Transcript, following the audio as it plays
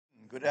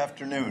Good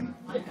afternoon.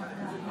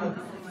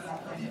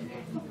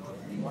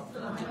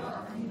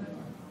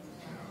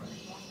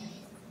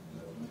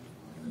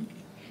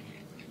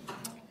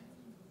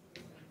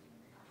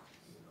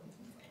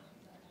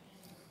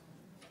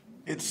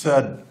 It's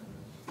a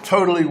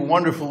totally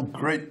wonderful,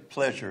 great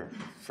pleasure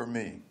for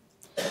me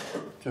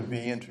to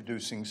be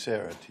introducing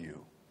Sarah to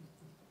you.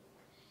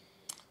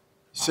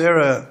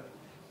 Sarah,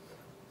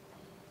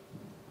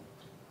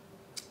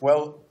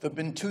 well, there have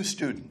been two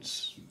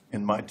students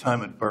in my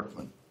time at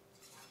Berkman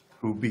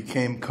who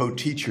became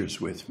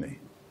co-teachers with me.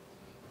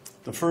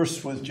 The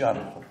first was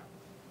Jonathan.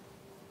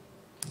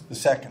 The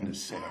second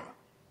is Sarah.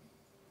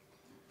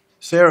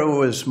 Sarah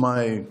was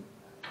my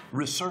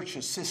research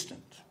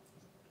assistant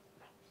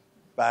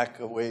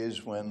back a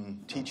ways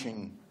when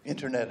teaching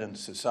Internet and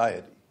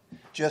Society,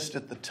 just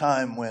at the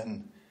time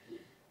when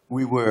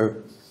we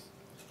were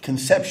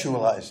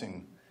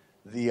conceptualizing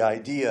the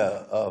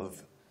idea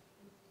of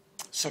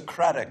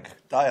Socratic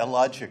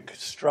dialogic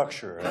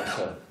structure as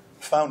a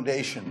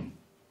foundation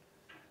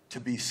to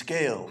be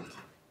scaled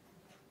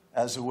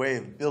as a way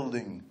of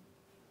building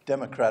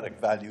democratic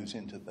values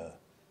into the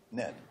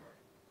net.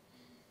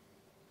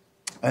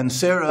 And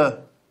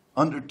Sarah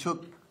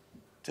undertook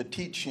to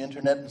teach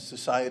Internet and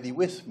Society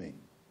with me.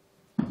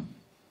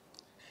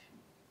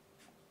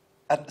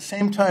 At the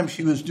same time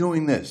she was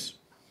doing this,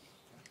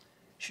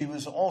 she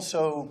was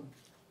also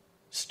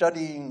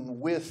studying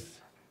with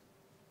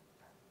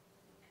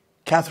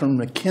Catherine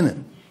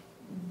McKinnon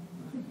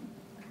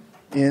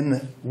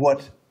in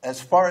what, as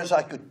far as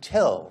I could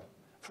tell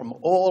from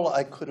all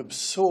I could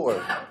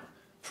absorb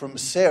from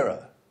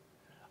Sarah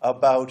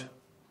about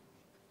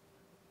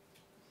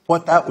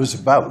what that was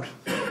about,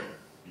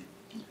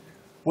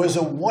 was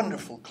a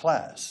wonderful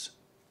class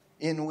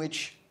in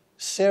which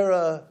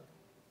Sarah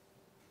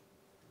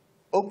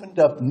opened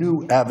up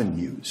new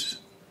avenues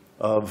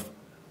of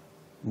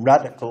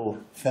radical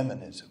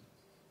feminism.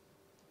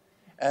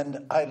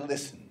 And I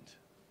listened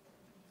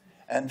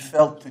and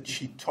felt that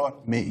she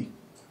taught me,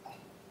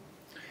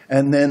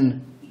 and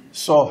then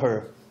saw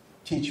her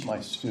teach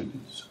my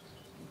students.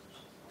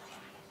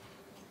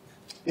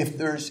 If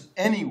there's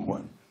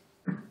anyone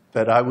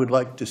that I would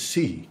like to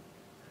see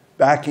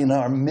back in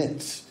our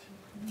midst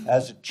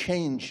as a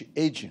change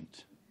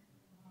agent,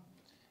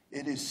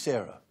 it is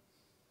Sarah.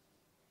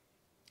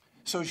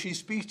 So she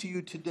speaks to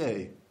you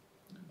today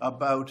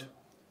about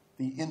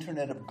the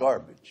Internet of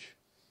garbage.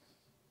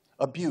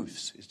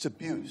 Abuse, it's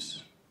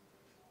abuse.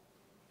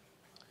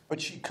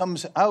 But she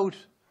comes out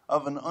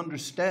of an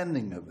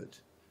understanding of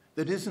it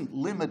that isn't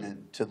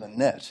limited to the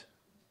net.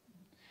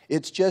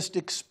 It's just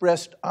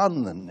expressed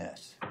on the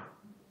net.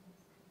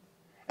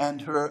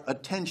 And her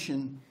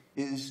attention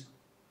is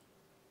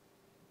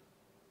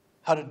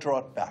how to draw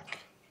it back.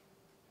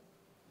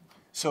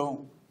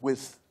 So,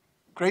 with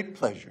great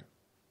pleasure,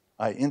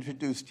 I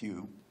introduce to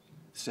you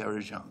Sarah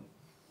Jeong.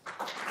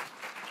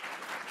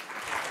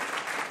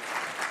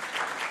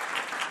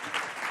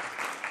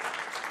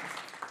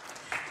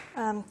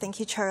 Thank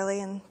you, Charlie,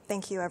 and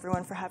thank you,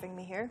 everyone, for having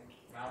me here.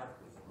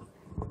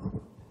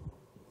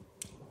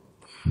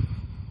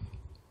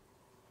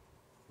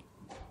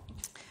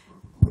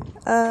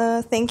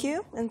 Thank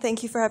you, and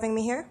thank you for having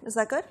me here. Is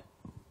that good?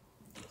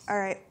 All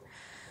right.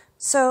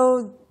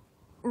 So,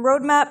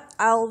 roadmap,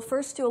 I'll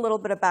first do a little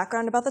bit of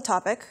background about the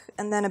topic,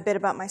 and then a bit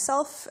about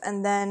myself,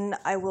 and then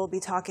I will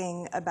be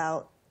talking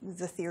about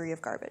the theory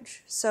of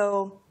garbage.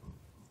 So,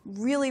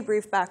 really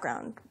brief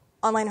background.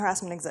 Online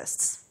harassment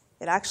exists.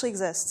 It actually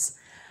exists.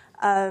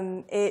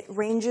 It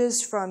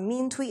ranges from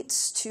mean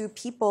tweets to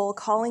people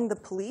calling the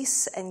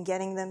police and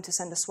getting them to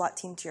send a SWAT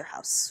team to your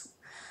house.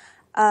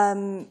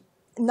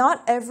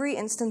 Not every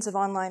instance of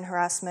online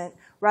harassment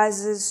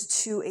rises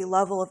to a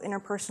level of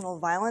interpersonal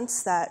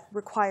violence that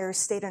requires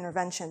state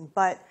intervention,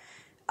 but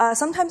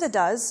sometimes it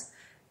does.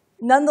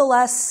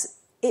 Nonetheless,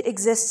 it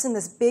exists in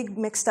this big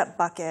mixed up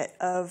bucket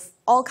of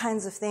all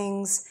kinds of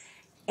things,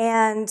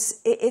 and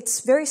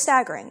it's very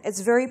staggering. It's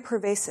very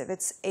pervasive.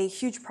 It's a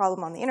huge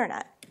problem on the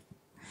internet.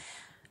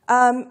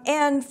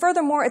 And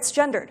furthermore, it's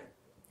gendered.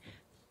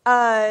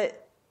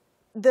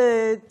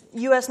 The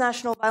U.S.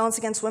 National Violence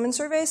Against Women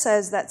survey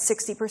says that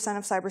 60%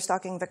 of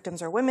cyberstalking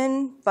victims are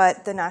women,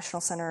 but the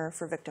National Center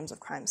for Victims of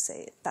Crime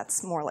say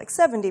that's more like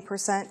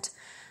 70%.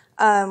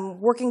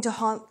 Working to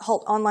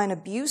Halt Online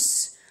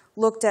Abuse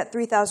looked at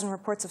 3,000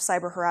 reports of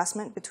cyber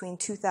harassment between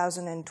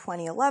 2000 and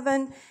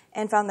 2011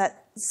 and found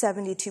that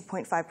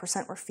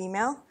 72.5% were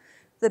female.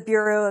 The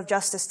Bureau of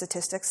Justice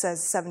Statistics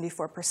says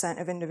 74%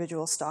 of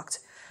individuals stalked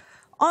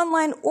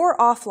online or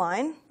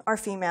offline are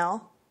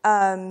female.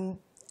 The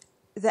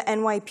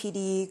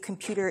NYPD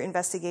Computer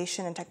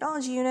Investigation and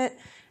Technology Unit,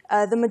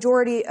 the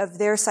majority of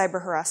their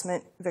cyber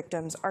harassment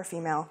victims are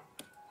female.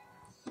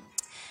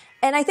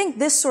 And I think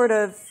this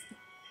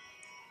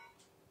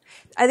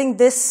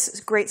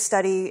great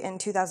study in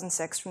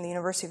 2006 from the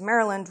University of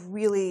Maryland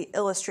really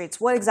illustrates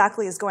what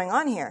exactly is going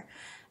on here.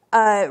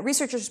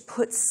 Researchers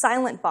put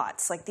silent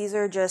bots, like these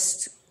are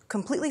just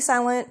completely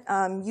silent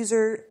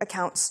user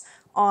accounts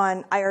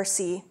on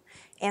IRC,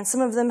 and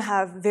some of them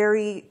have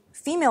very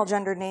female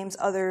gendered names,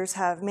 others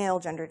have male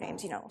gendered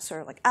names,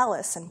 sort of like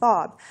Alice and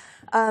Bob.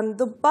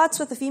 The bots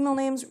with the female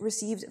names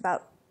received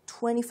about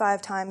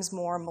 25 times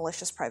more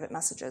malicious private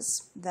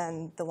messages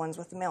than the ones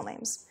with the male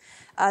names.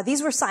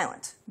 These were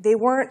silent. They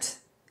weren't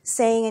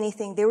saying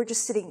anything. They were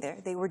just sitting there.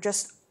 They were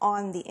just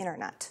on the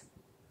internet.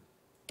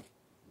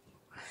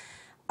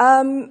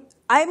 I'm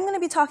going to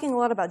be talking a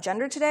lot about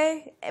gender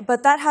today,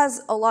 but that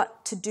has a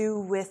lot to do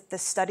with the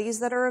studies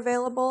that are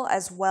available,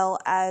 as well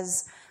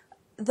as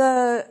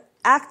the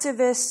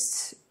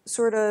activist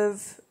sort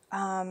of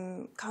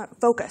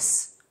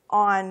focus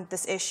on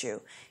this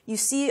issue. You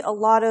see a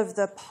lot of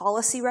the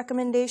policy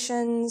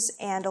recommendations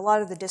and a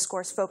lot of the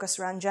discourse focus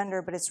around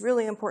gender, but it's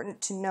really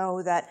important to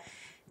know that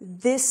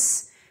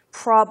this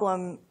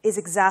problem is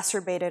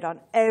exacerbated on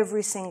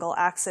every single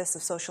axis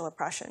of social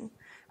oppression.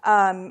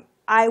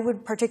 I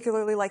would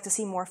particularly like to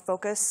see more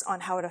focus on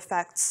how it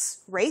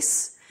affects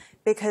race,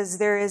 because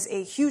there is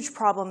a huge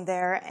problem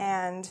there,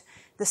 and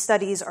the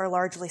studies are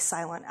largely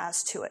silent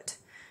as to it.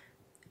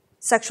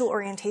 Sexual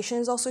orientation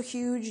is also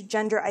huge.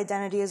 Gender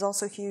identity is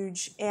also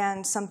huge.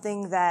 And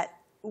something that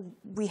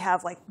we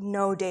have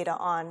no data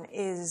on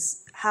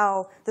is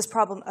how this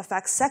problem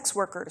affects sex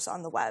workers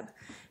on the web.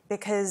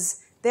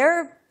 Because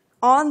they're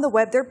on the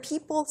web, they're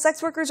people,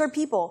 sex workers are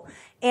people,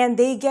 and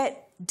they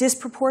get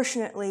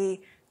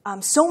disproportionately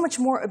so much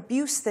more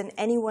abuse than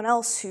anyone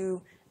else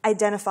who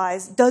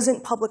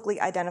doesn't publicly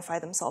identify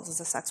themselves as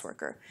a sex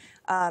worker.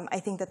 I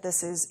think that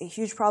this is a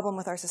huge problem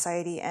with our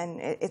society, and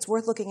it's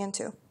worth looking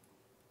into.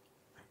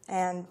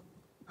 And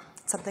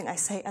it's something I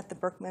say at the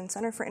Berkman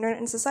Center for Internet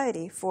and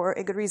Society for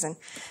a good reason.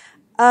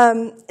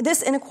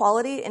 This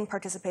inequality in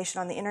participation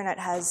on the internet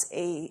has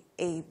a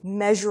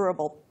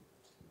measurable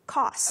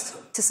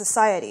cost to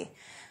society.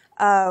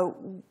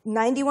 91%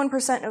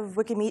 of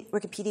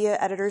Wikipedia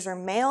editors are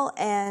male,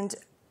 and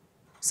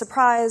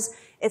surprise,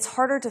 it's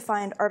harder to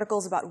find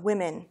articles about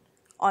women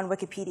on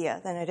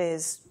Wikipedia than it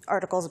is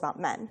articles about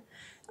men.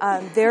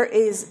 There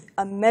is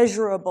a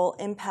measurable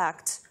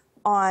impact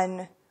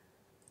on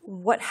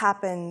what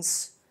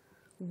happens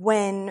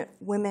when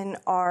women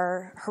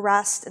are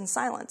harassed and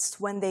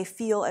silenced, when they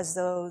feel as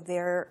though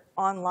they're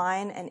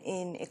online and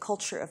in a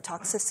culture of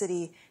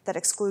toxicity that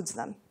excludes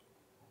them.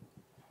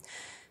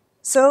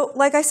 So,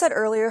 like I said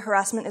earlier,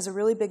 harassment is a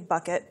really big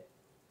bucket.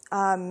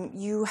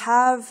 You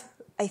have,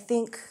 I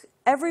think,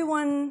 every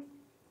woman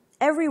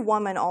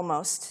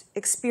almost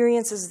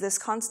experiences this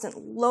constant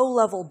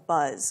low-level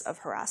buzz of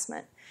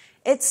harassment.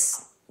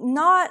 It's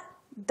not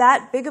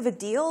that big of a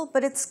deal,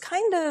 but it's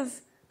kind of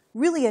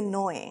really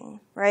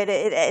annoying, right?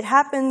 It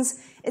happens,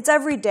 it's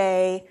every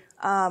day,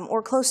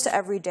 or close to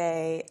every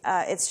day.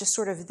 It's just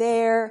sort of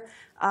there.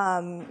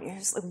 You're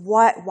just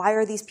like, why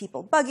are these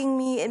people bugging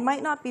me? It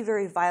might not be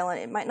very violent,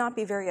 it might not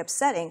be very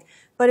upsetting,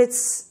 but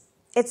it's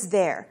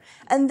there.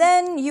 And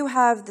then you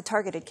have the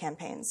targeted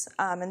campaigns,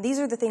 and these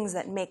are the things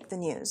that make the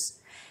news.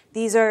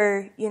 These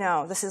are,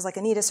 this is like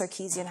Anita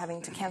Sarkeesian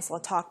having to cancel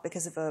a talk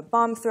because of a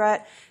bomb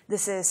threat.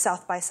 This is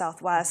South by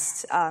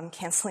Southwest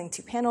canceling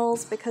 2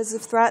 panels because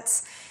of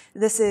threats.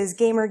 This is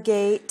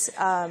Gamergate,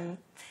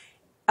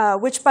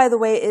 which, by the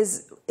way,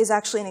 is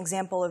actually an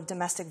example of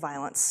domestic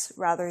violence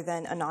rather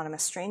than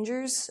anonymous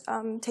strangers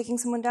taking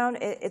someone down.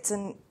 It's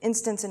an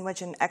instance in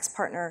which an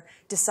ex-partner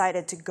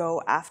decided to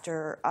go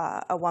after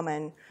a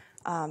woman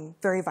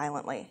very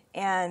violently.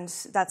 And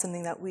that's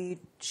something that we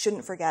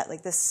shouldn't forget.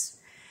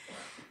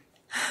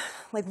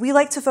 We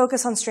like to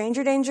focus on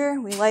stranger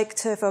danger. We like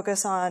to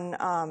focus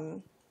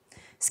on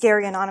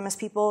scary anonymous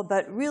people,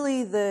 but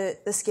really the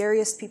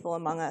scariest people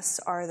among us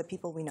are the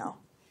people we know.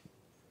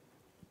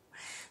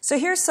 So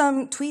here's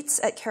some tweets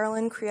at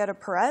Carolyn Crieta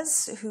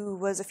Perez, who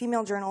was a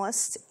female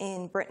journalist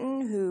in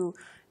Britain who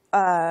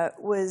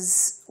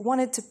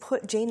wanted to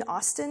put Jane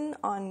Austen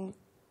on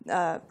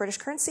British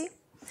currency.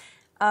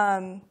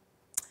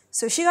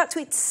 So she got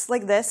tweets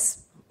like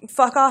this: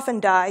 "Fuck off and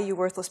die, you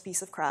worthless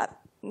piece of crap.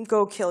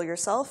 Go kill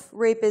yourself.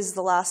 Rape is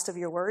the last of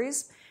your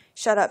worries.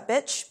 Shut up,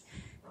 bitch."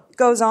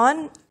 Goes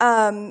on.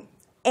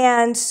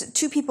 And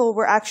 2 people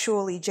were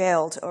actually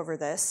jailed over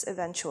this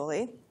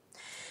eventually.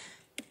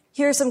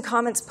 Here are some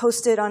comments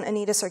posted on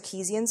Anita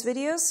Sarkeesian's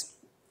videos.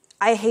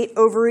 "I hate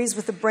ovaries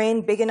with a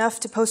brain big enough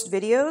to post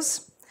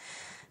videos."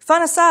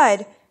 Fun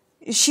aside,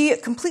 she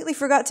completely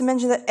forgot to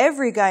mention that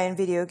every guy in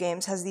video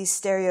games has these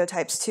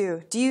stereotypes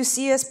too. "Do you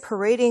see us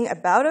parading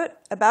about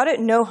it?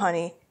 No,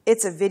 honey.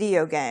 It's a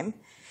video game.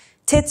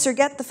 Tits or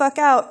get the fuck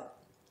out.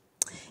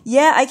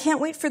 Yeah, I can't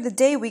wait for the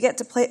day we get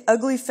to play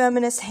Ugly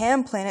Feminist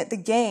Ham Planet the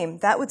game.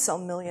 That would sell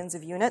millions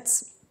of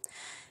units."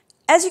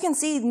 As you can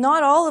see,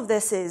 not all of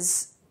this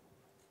is,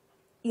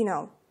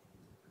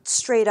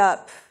 straight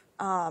up,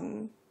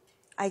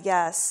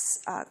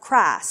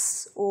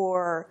 crass,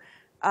 or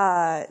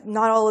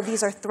not all of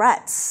these are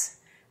threats.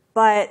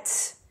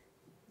 But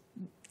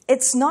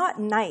it's not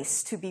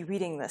nice to be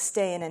reading this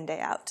day in and day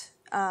out.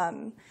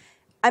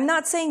 I'm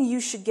not saying you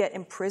should get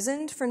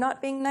imprisoned for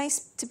not being nice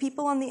to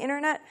people on the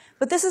internet,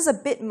 but this is a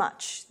bit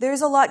much.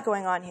 There's a lot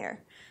going on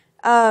here.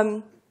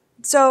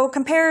 So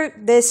compare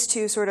this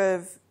to sort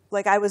of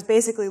like I was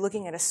basically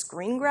looking at a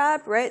screen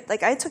grab, right?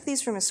 Like I took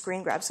these from a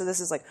screen grab, so this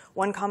is like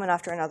one comment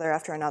after another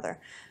after another.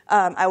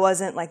 I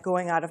wasn't like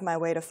going out of my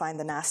way to find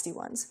the nasty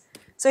ones.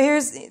 So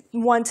here's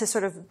one to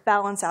sort of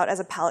balance out as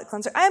a palate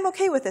cleanser. I am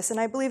okay with this, and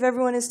I believe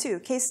everyone is too.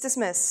 Case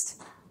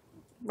dismissed.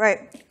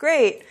 Right,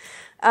 great.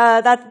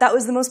 That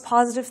was the most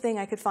positive thing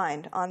I could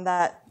find on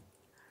that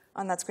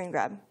screen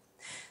grab.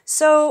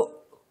 So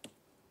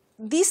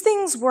these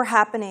things were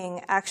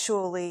happening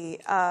actually,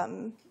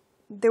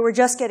 they were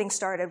just getting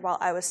started while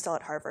I was still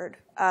at Harvard.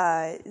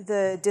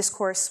 The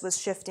discourse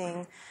was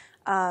shifting.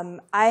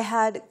 I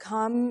had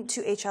come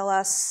to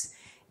HLS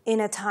in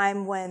a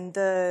time when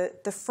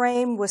the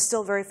frame was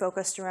still very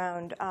focused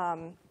around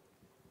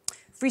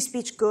free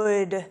speech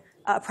good,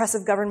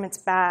 oppressive governments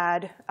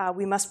bad,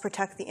 we must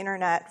protect the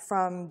internet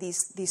from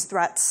these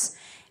threats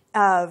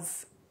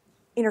of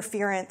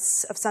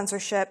interference, of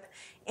censorship.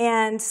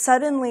 And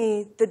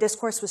suddenly the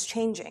discourse was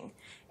changing.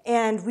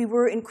 And we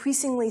were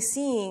increasingly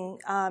seeing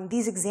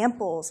these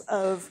examples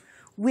of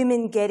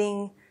women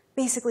getting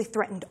basically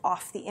threatened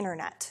off the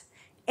internet.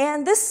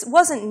 And this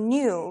wasn't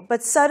new,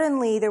 but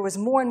suddenly there was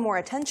more and more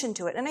attention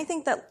to it. And I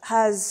think that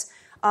has,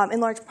 in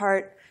large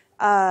part,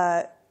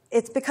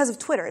 it's because of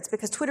Twitter. It's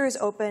because Twitter is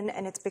open,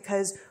 and it's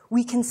because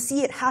we can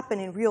see it happen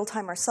in real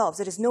time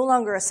ourselves. It is no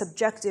longer a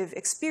subjective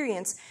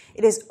experience.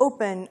 It is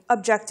open,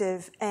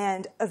 objective,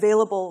 and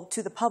available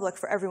to the public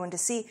for everyone to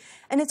see.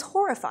 And it's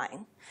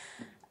horrifying.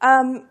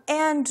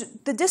 And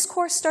the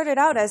discourse started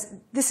out as,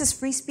 this is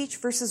free speech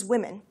versus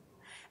women.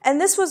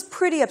 And this was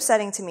pretty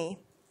upsetting to me.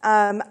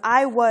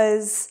 I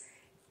was,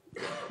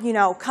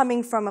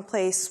 coming from a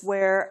place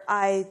where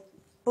I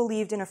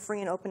believed in a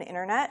free and open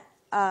internet.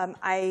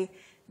 I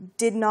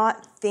did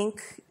not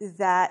think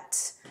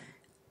that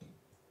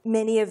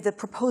many of the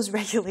proposed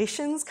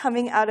regulations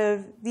coming out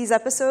of these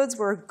episodes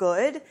were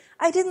good.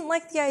 I didn't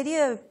like the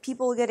idea of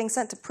people getting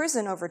sent to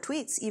prison over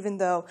tweets, even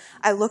though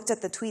I looked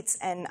at the tweets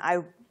and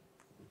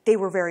they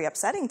were very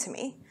upsetting to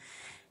me.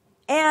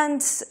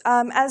 And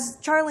as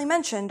Charlie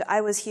mentioned,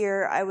 I was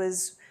here. I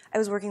was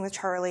working with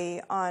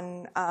Charlie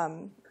on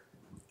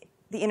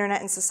the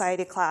Internet and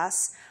Society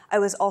class. I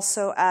was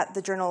also at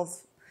the Journal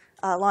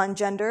of Law and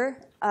Gender.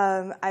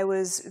 I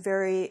was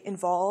very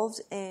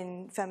involved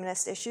in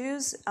feminist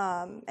issues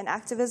and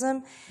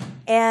activism,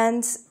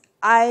 and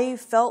I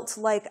felt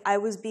like I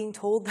was being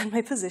told that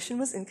my position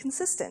was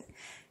inconsistent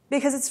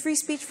because it's free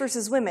speech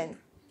versus women.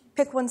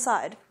 Pick one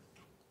side.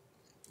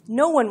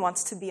 No one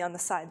wants to be on the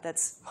side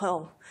that's,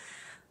 well,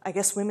 I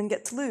guess women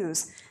get to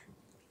lose.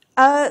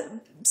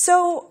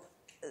 So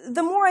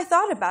the more I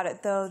thought about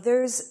it, though,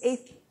 there's a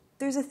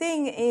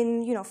thing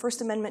in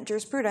First Amendment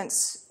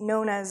jurisprudence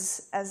known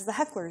as the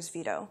heckler's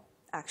veto,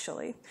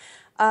 actually.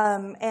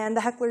 And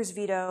the heckler's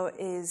veto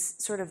is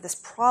sort of this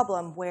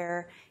problem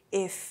where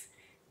if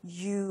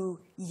you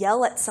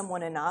yell at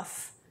someone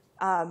enough,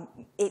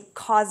 it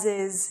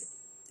causes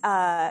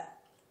an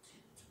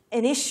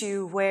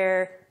issue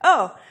where,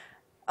 oh,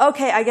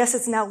 okay, I guess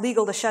it's now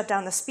legal to shut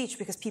down the speech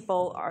because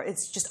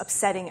it's just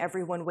upsetting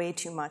everyone way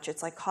too much.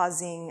 It's like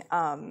causing,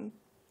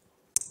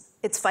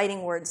 it's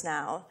fighting words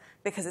now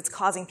because it's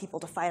causing people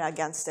to fight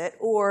against it.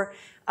 Or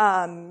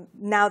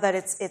now that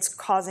it's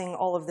causing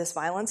all of this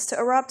violence to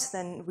erupt,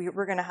 then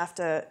we're going to have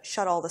to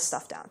shut all this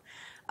stuff down.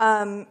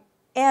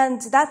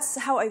 And that's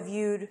how I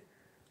viewed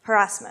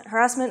harassment.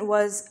 Harassment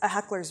was a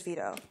heckler's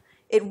veto.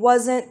 It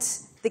wasn't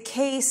the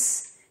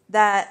case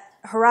that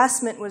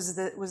harassment was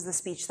the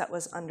speech that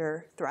was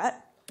under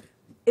threat.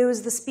 It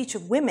was the speech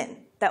of women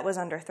that was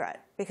under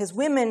threat, because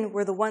women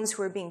were the ones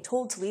who were being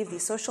told to leave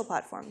these social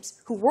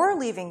platforms, who were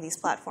leaving these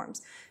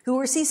platforms, who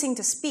were ceasing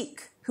to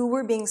speak, who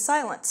were being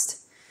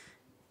silenced.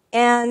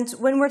 And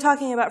when we're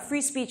talking about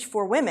free speech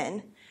for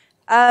women,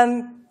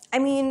 I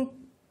mean,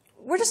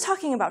 we're just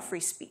talking about free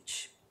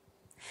speech.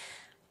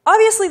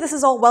 Obviously, this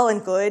is all well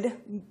and good,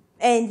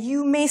 and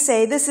you may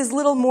say this is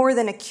little more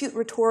than a cute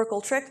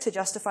rhetorical trick to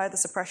justify the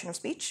suppression of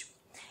speech.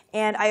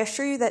 And I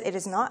assure you that it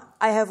is not.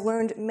 I have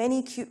learned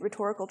many cute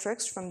rhetorical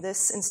tricks from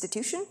this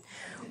institution,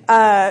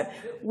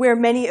 where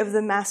many of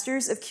the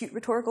masters of cute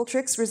rhetorical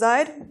tricks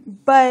reside.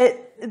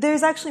 But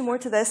there's actually more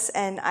to this,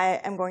 and I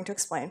am going to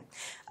explain.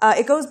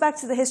 It goes back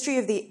to the history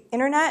of the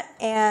internet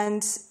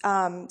and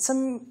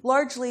some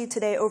largely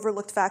today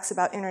overlooked facts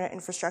about internet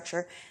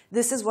infrastructure.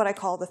 This is what I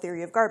call the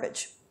theory of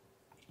garbage.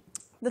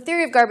 The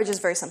theory of garbage is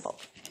very simple.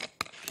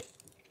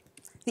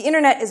 The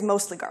internet is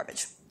mostly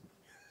garbage.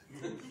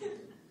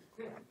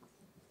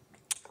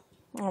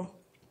 Well,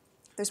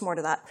 there's more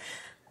to that.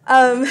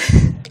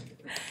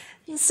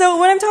 So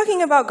when I'm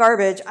talking about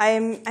garbage,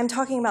 I'm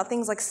talking about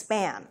things like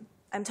spam.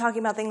 I'm talking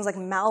about things like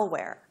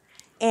malware.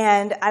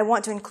 And I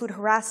want to include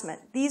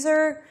harassment. These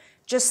are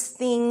just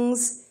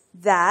things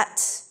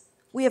that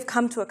we have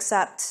come to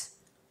accept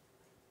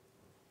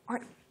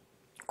aren't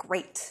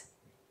great.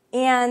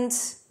 And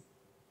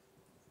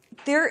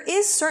there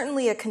is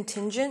certainly a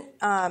contingent,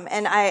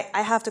 and I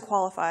have to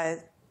qualify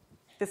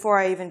before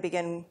I even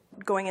begin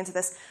going into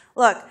this.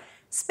 Look,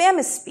 spam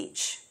is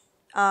speech.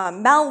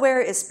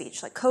 Malware is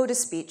speech. Like code is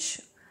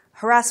speech.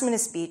 Harassment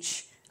is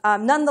speech.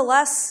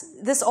 Nonetheless,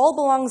 this all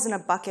belongs in a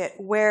bucket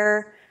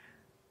where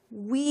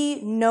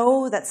we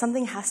know that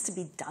something has to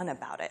be done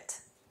about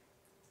it.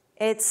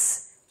 It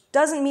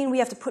doesn't mean we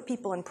have to put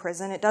people in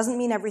prison. It doesn't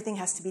mean everything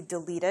has to be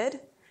deleted.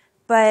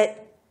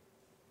 But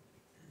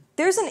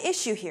there's an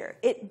issue here.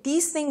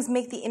 These things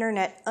make the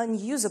internet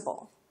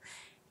unusable.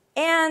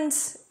 And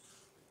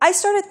I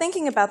started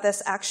thinking about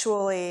this,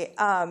 actually,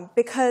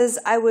 because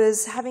I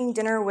was having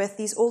dinner with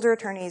these older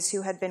attorneys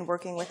who had been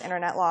working with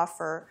internet law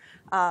for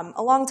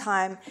a long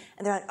time.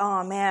 And they're like,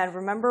 oh, man,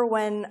 remember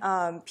when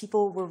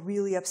people were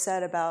really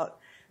upset about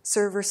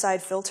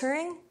server-side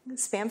filtering,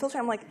 spam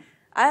filtering? I'm like,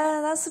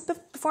 that's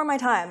before my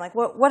time. Like,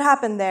 what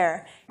happened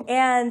there?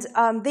 And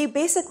they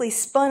basically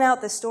spun out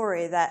the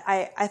story that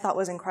I thought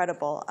was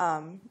incredible.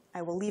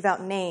 I will leave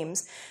out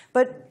names.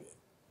 But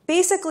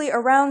basically,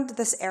 around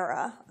this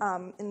era,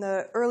 in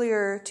the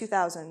earlier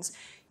 2000s,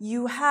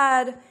 you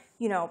had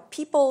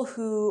people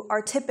who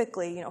are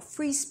typically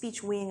free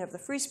speech wing of the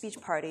free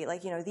speech party.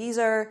 Like these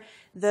are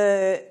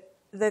the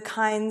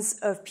kinds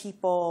of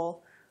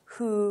people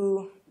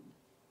who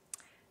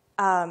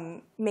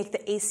make the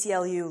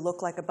ACLU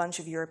look like a bunch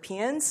of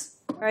Europeans,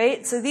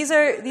 right? So these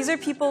are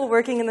people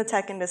working in the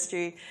tech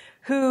industry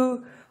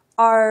who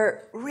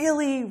are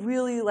really,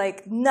 really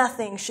like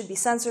nothing should be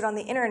censored on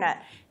the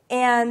internet.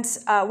 And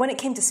when it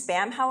came to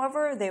spam,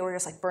 however, they were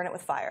just like burn it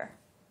with fire.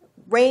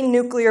 Rain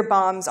nuclear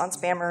bombs on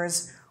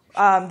spammers.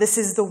 This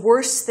is the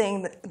worst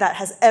thing that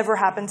has ever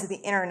happened to the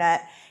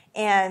internet.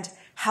 And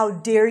how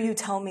dare you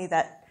tell me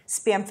that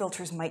spam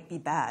filters might be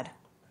bad?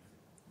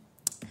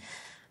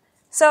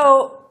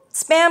 So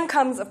spam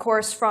comes, of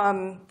course,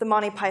 from the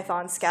Monty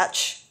Python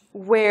sketch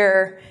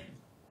where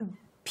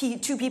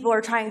two people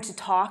are trying to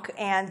talk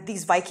and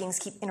these Vikings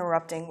keep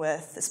interrupting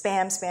with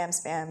spam, spam,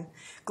 spam,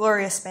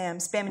 glorious spam,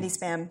 spammity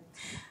spam.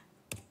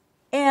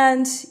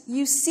 And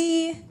you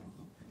see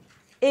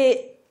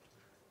it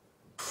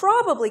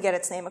probably get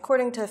its name,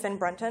 according to Finn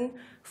Brunton,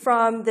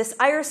 from this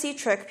IRC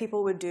trick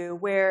people would do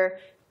where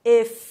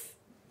if,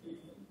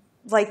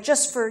 like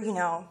just for,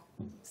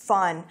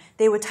 fun,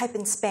 they would type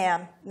in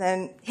spam,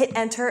 then hit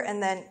enter,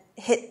 and then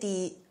hit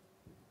the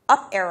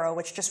up arrow,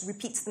 which just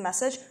repeats the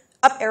message.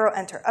 Up arrow,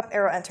 enter, up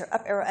arrow, enter,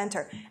 up arrow,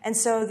 enter. And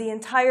so the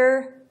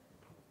entire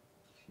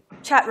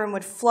chat room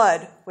would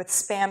flood with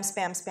spam,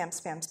 spam, spam,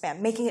 spam, spam,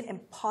 making it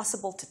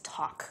impossible to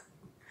talk.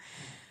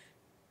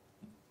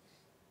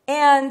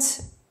 And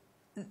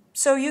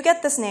so you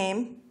get this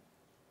name,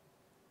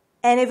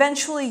 and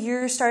eventually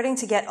you're starting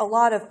to get a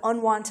lot of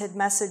unwanted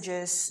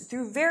messages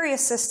through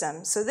various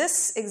systems. So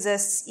this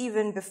exists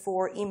even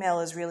before email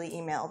is really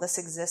email. This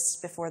exists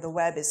before the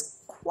web is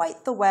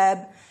quite the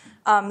web.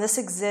 This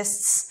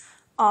exists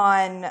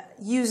on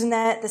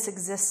Usenet. This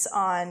exists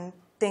on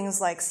things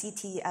like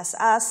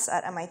CTSS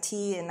at MIT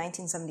in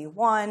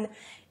 1971.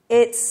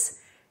 It's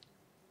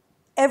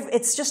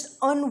just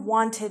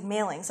unwanted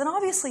mailings. And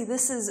obviously,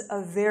 this is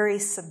a very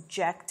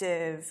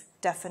subjective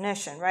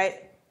definition,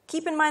 right?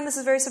 Keep in mind this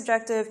is very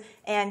subjective,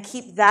 and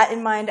keep that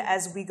in mind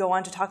as we go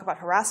on to talk about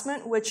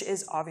harassment, which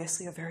is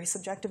obviously a very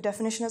subjective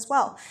definition as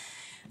well.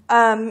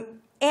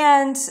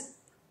 And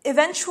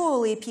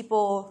eventually,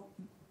 people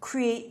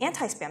create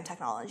anti-spam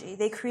technology.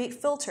 They create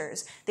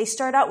filters. They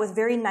start out with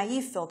very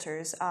naive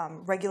filters,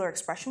 regular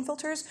expression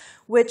filters,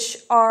 which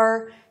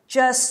are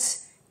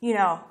just,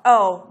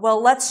 oh,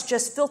 well, let's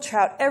just filter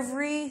out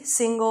every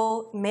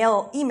single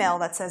email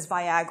that says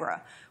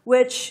Viagra,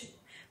 which,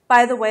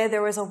 by the way,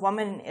 there was a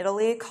woman in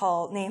Italy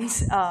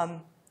named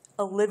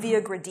Olivia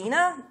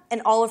Gradina,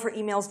 and all of her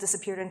emails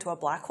disappeared into a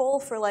black hole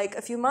for like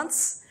a few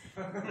months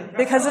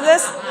because of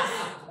this.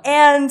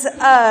 And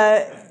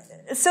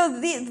so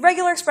the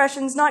regular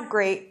expression's not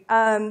great.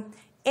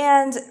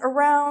 And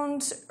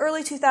around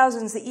early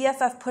 2000s, the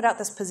EFF put out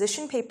this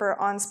position paper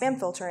on spam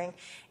filtering.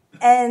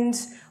 And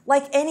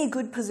like any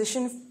good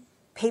position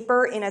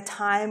paper in a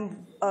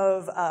time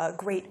of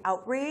great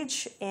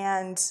outrage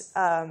and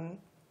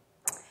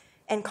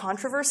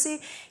controversy,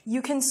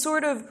 you can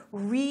sort of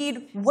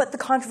read what the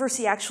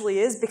controversy actually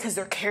is because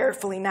they're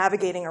carefully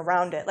navigating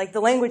around it. Like the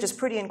language is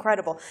pretty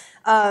incredible.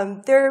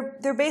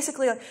 They're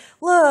basically like,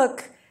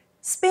 look,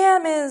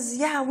 spam is,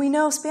 yeah, we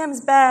know spam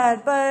is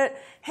bad, but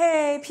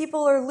hey,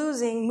 people are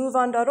losing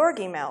MoveOn.org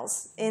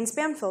emails in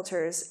spam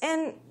filters.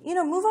 And,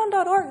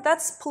 MoveOn.org,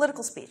 that's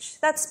political speech.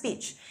 That's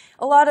speech.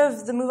 A lot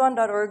of the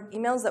MoveOn.org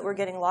emails that were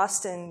getting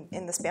lost in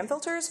the spam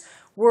filters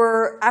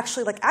were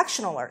actually like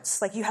action alerts.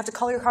 Like, you have to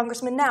call your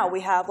congressman now. We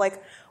have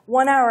like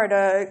 1 hour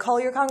to call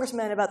your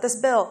congressman about this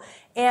bill.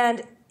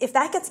 And if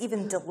that gets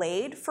even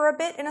delayed for a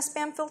bit in a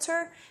spam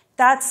filter,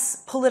 that's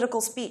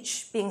political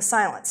speech being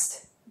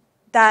silenced.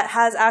 That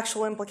has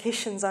actual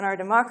implications on our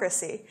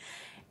democracy.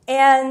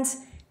 And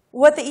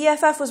what the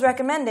EFF was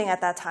recommending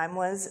at that time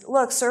was,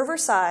 look,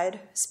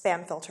 server-side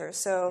spam filters.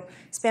 So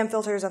spam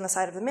filters on the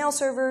side of the mail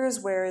servers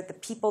where the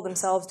people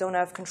themselves don't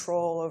have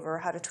control over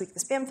how to tweak the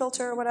spam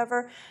filter or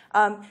whatever.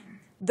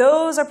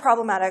 Those are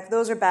problematic.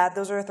 Those are bad.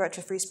 Those are a threat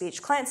to free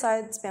speech.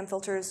 Client-side spam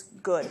filters,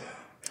 good.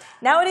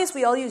 Nowadays,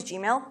 we all use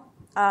Gmail,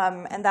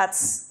 and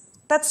that's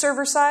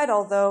server-side,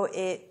 although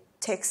it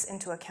takes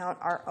into account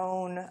our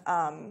own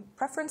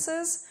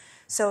preferences.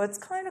 So it's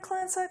kind of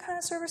client-side, kind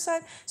of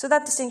server-side. So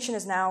that distinction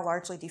is now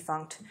largely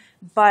defunct.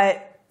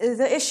 But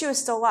the issue is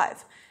still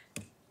live.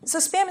 So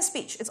spam is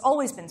speech. It's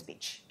always been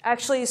speech.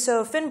 Actually,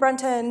 so Finn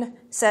Brunton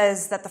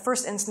says that the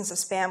first instance of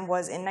spam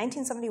was in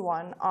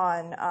 1971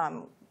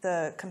 on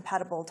the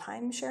compatible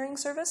time-sharing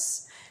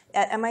service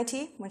at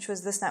MIT, which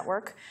was this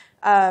network.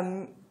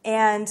 And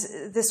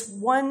this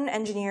one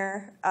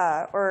engineer,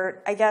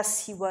 or I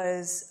guess he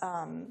was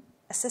a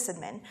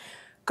sysadmin,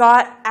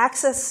 got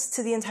access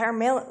to the entire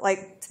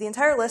to the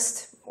entire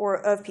list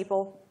of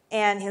people,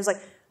 and he was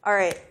like, "All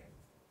right,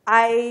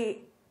 I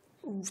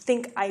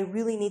think I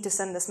really need to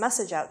send this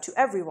message out to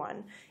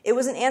everyone." It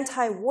was an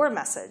anti-war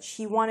message.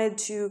 He wanted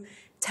to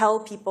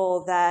tell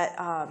people that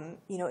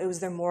it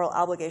was their moral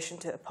obligation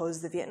to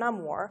oppose the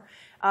Vietnam War.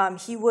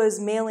 He was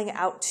mailing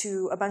out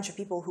to a bunch of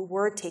people who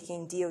were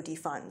taking DoD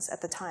funds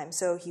at the time.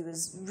 So he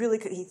was really,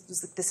 he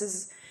was like,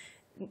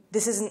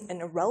 this isn't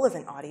an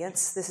irrelevant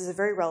audience. This is a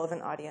very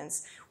relevant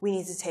audience. We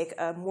need to take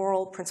a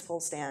moral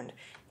principled stand.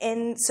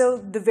 And so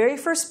the very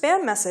first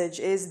spam message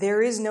is,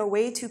 there is no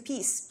way to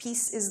peace.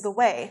 Peace is the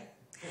way.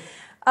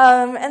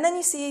 And then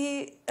you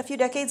see a few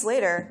decades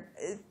later,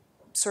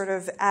 sort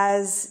of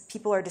as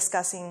people are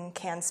discussing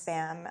canned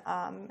spam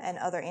and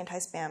other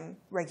anti-spam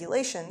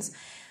regulations,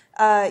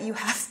 you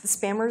have the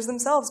spammers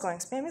themselves going,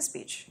 spam is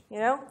speech.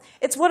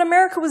 It's what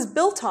America was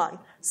built on.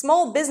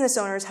 Small business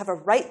owners have a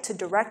right to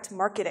direct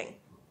marketing.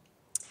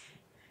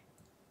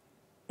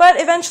 But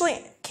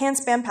eventually, canned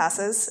spam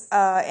passes,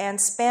 and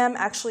spam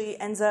actually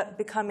ends up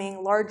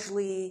becoming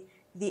largely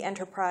the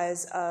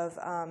enterprise of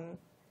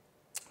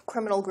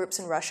criminal groups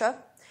in Russia.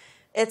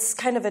 It's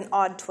kind of an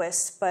odd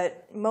twist,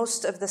 but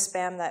most of the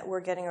spam that we're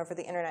getting over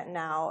the internet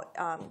now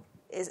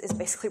is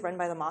basically run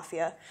by the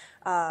mafia,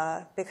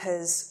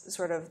 because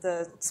sort of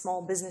the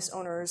small business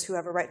owners who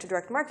have a right to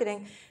direct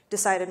marketing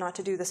decided not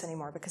to do this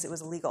anymore because it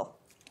was illegal.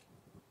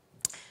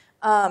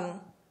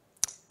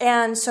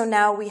 And so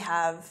now we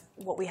have,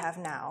 what we have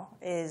now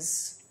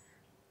is,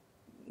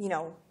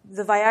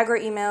 the Viagra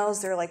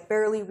emails, they're like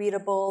barely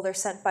readable, they're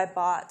sent by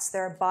bots,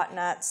 there are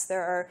botnets,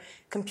 there are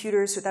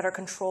computers that are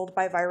controlled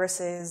by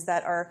viruses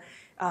that are,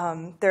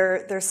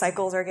 their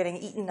cycles are getting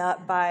eaten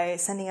up by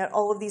sending out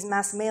all of these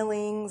mass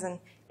mailings, and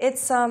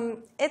it's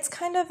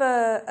kind of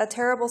a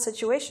terrible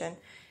situation.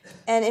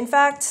 And in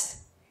fact,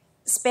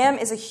 spam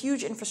is a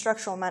huge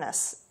infrastructural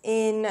menace.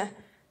 In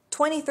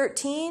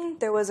 2013,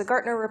 there was a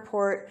Gartner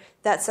report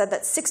that said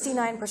that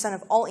 69%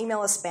 of all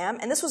email is spam,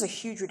 and this was a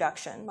huge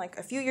reduction. Like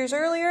a few years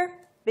earlier,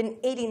 been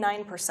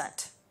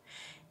 89%.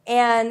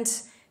 And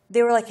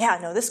they were like, yeah,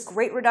 no, this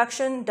great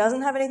reduction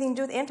doesn't have anything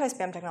to do with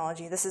anti-spam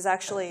technology. This is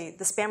actually,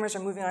 the spammers are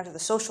moving on to the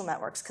social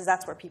networks because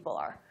that's where people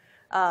are.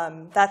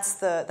 That's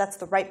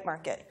the right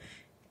market.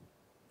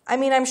 I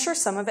mean, I'm sure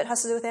some of it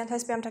has to do with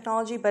anti-spam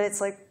technology, but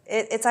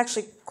it's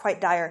actually quite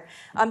dire.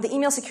 The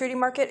email security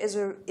market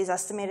is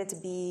estimated to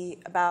be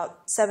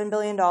about $7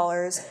 billion.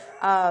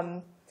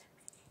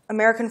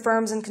 American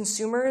firms and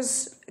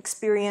consumers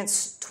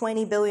experience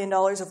 $20 billion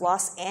of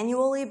loss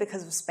annually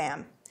because of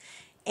spam.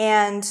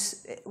 And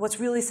what's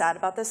really sad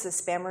about this is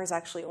spammers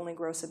actually only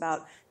gross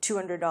about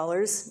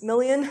 $200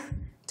 million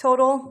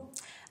total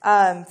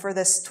for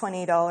this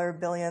 $20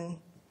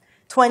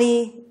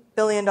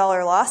 billion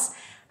loss.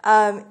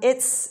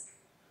 It's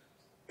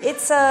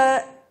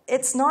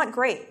not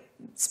great.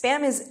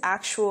 Spam is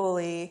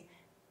actually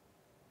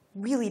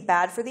really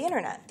bad for the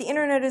internet. The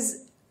internet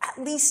is at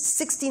least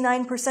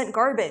 69%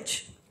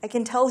 garbage. I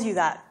can tell you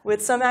that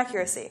with some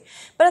accuracy.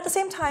 But at the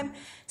same time,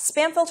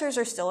 spam filters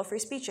are still a free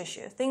speech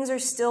issue. Things are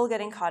still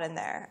getting caught in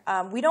there.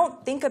 We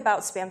don't think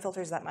about spam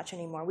filters that much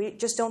anymore. We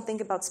just don't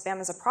think about spam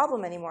as a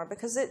problem anymore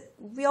because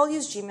we all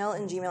use Gmail,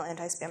 and Gmail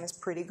anti-spam is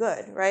pretty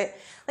good, right?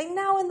 Like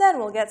now and then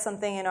we'll get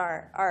something in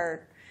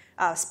our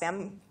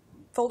spam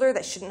folder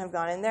that shouldn't have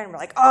gone in there, and we're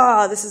like,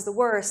 oh, this is the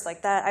worst.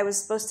 Like that, I was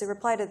supposed to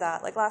reply to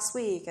that like last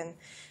week, and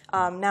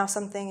now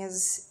something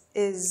is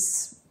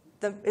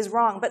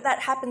wrong. But that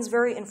happens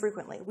very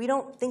infrequently. We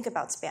don't think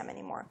about spam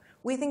anymore.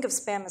 We think of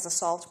spam as a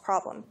solved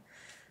problem,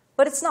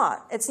 but it's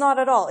not. It's not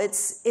at all.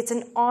 It's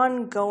an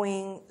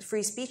ongoing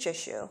free speech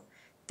issue.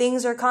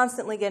 Things are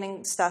constantly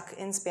getting stuck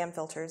in spam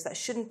filters that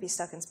shouldn't be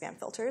stuck in spam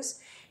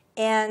filters,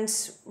 and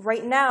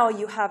right now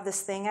you have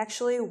this thing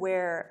actually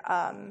where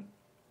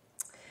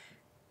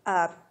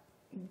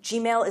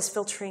Gmail is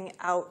filtering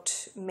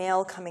out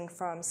mail coming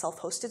from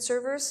self-hosted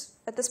servers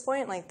at this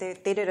point. Like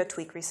they did a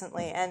tweak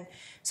recently. And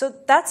so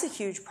that's a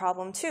huge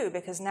problem too,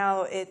 because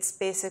now it's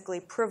basically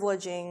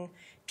privileging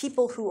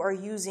people who are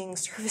using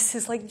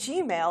services like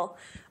Gmail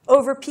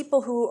over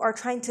people who are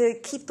trying to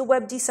keep the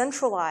web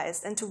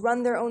decentralized and to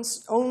run their own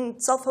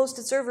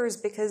self-hosted servers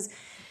because,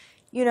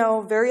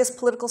 various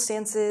political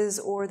stances,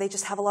 or they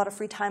just have a lot of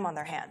free time on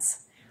their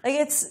hands.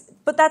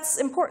 But that's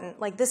important.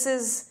 Like this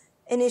is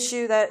an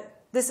issue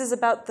this is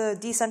about the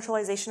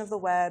decentralization of the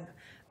web,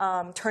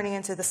 turning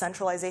into the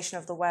centralization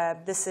of the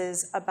web. This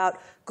is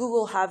about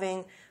Google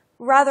having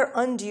rather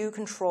undue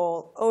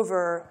control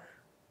over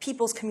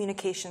people's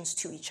communications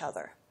to each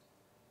other.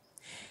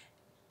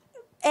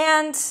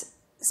 And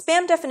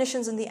spam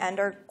definitions in the end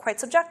are quite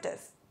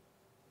subjective,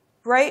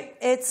 right?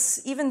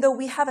 It's, even though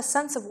we have a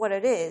sense of what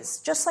it is,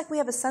 just like we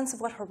have a sense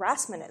of what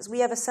harassment is, we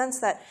have a sense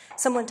that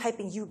someone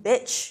typing "you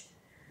bitch"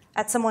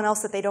 at someone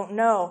else that they don't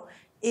know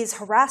is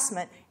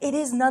harassment. It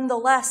is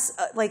nonetheless,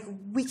 like,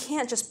 we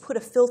can't just put a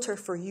filter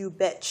for "you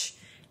bitch"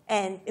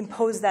 and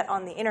impose that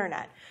on the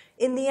internet.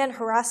 In the end,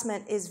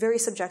 harassment is very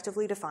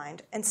subjectively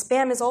defined, and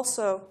spam is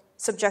also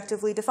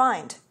subjectively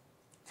defined.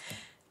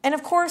 And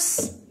of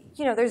course,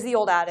 you know, there's the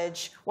old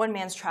adage, one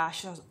man's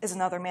trash is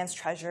another man's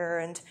treasure,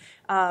 and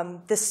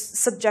this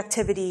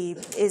subjectivity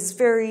is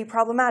very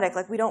problematic.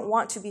 Like, we don't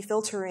want to be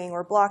filtering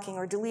or blocking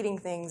or deleting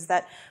things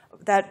that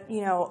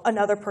you know,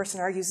 another person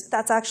argues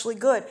that's actually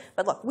good.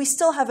 But look, we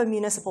still have a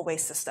municipal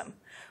waste system.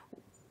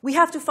 We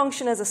have to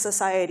function as a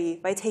society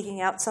by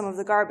taking out some of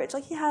the garbage.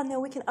 Like, yeah, no,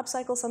 we can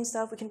upcycle some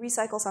stuff, we can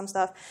recycle some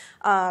stuff,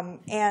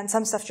 and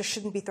some stuff just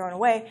shouldn't be thrown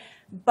away.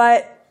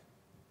 But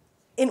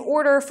in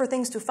order for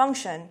things to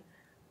function,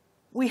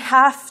 we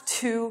have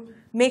to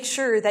make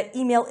sure that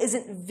email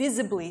isn't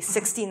visibly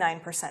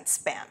 69%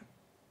 spam,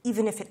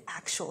 even if it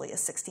actually is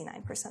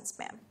 69%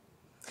 spam.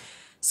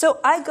 So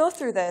I go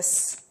through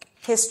this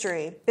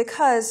history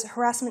because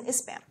harassment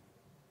is spam.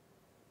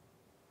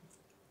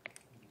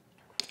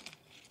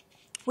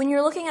 When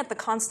you're looking at the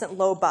constant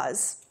low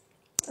buzz,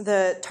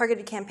 the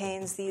targeted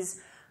campaigns,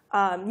 these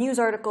news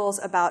articles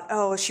about,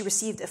 oh, she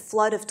received a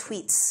flood of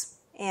tweets,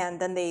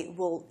 and then they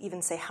will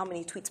even say how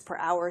many tweets per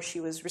hour she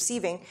was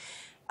receiving,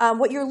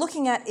 what you're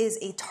looking at is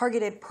a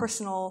targeted,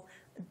 personal,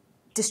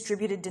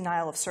 distributed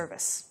denial of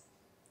service.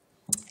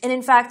 And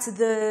in fact,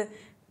 the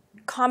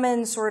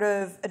common sort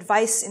of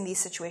advice in these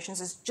situations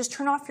is just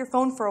turn off your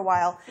phone for a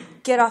while,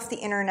 get off the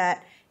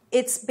internet.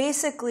 It's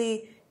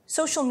basically,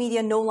 social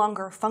media no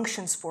longer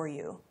functions for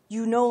you.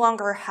 You no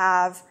longer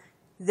have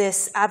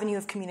this avenue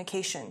of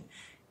communication.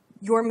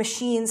 Your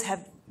machines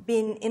have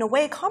been, in a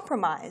way,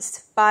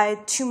 compromised by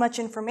too much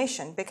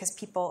information because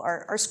people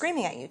are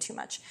screaming at you too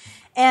much.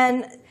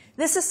 And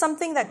this is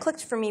something that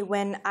clicked for me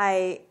when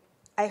I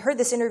heard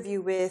this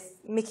interview with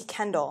Mickey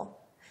Kendall.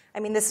 I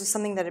mean, this is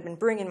something that had been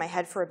brewing in my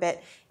head for a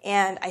bit,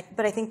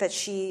 but I think that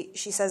she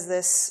says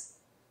this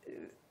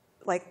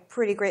like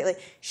pretty greatly.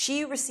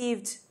 She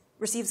receives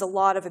a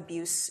lot of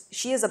abuse.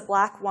 She is a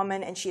black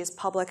woman, and she is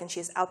public, and she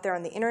is out there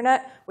on the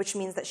internet, which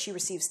means that she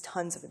receives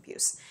tons of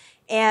abuse.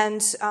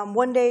 And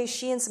one day,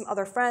 she and some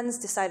other friends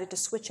decided to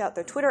switch out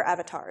their Twitter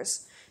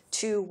avatars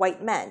to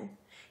white men.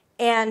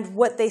 And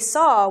what they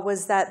saw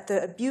was that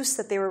the abuse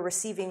that they were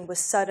receiving was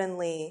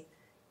suddenly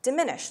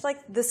diminished. Like,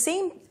 the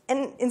same,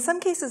 and in some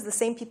cases, the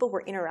same people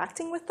were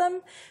interacting with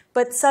them,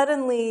 but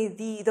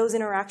suddenly those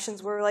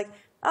interactions were like,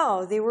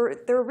 oh, they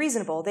were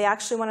reasonable. They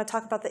actually want to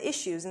talk about the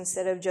issues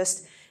instead of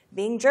just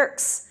being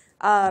jerks.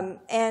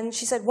 And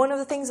she said, one of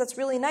the things that's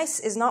really nice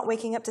is not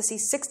waking up to see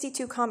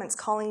 62 comments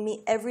calling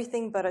me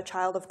everything but a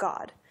child of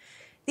God.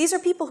 These are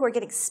people who are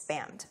getting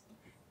spammed.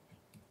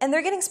 And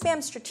they're getting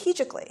spammed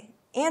strategically.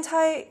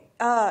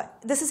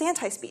 This is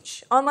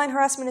anti-speech. Online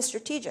harassment is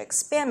strategic.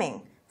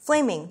 Spamming,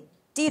 flaming,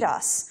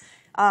 DDoS,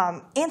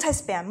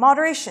 anti-spam,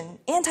 moderation,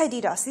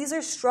 anti-DDoS. These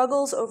are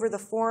struggles over the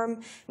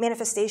form,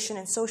 manifestation,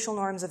 and social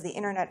norms of the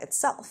internet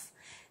itself.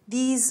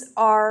 These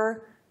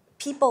are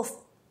people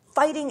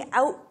fighting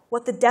out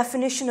what the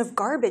definition of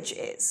garbage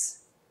is,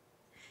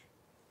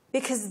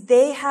 because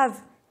they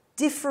have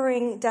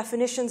differing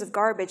definitions of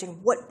garbage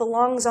and what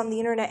belongs on the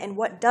internet and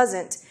what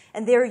doesn't,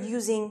 and they're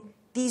using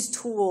these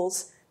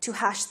tools to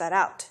hash that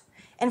out.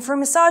 And for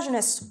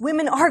misogynists,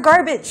 women are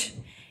garbage,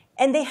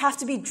 and they have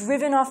to be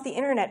driven off the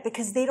internet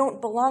because they don't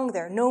belong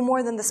there, no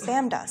more than the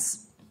spam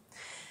does.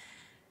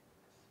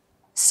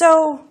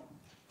 So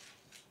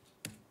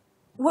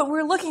what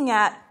we're looking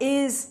at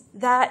is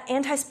that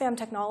anti-spam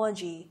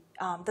technology,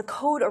 the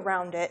code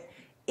around it,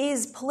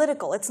 is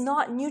political. It's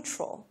not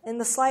neutral in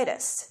the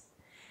slightest.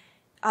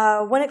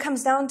 When it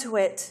comes down to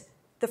it,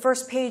 the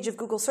first page of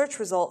Google search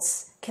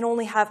results can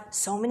only have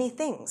so many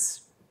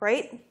things,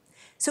 right?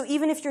 So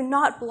even if you're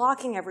not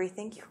blocking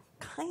everything, you're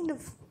kind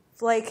of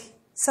like,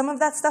 some of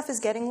that stuff is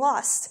getting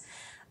lost.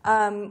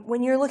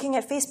 When you're looking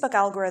at Facebook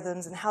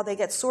algorithms and how they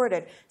get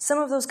sorted, some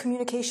of those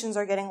communications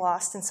are getting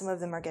lost and some of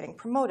them are getting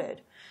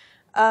promoted.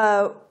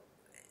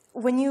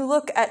 When you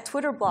look at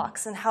Twitter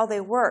blocks and how they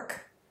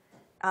work,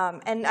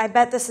 and I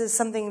bet this is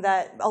something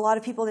that a lot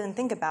of people didn't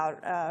think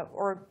about,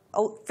 or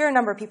a fair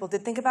number of people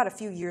did think about a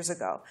few years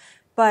ago,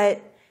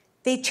 but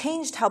they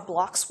changed how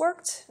blocks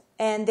worked,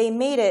 and they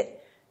made it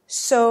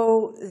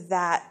so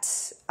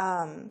that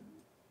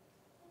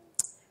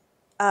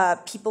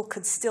people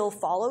could still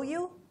follow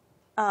you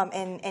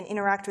and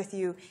interact with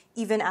you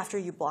even after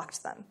you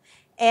blocked them.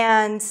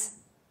 And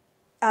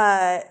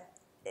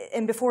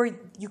before,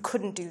 you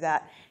couldn't do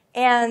that.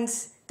 And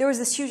there was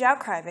this huge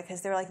outcry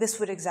because they were like, this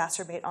would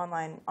exacerbate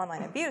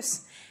online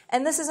abuse.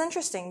 And this is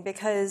interesting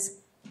because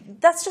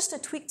that's just a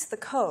tweak to the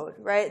code,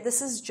 right?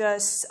 This is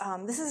just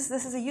this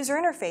is a user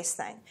interface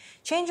thing.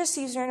 Changes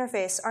to user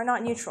interface are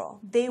not neutral.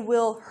 They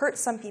will hurt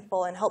some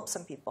people and help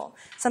some people.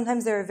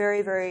 Sometimes they're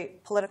very, very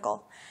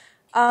political.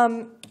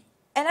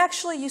 And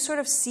actually, you sort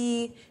of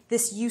see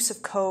this use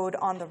of code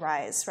on the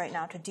rise right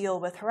now to deal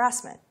with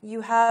harassment.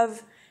 You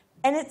have,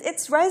 and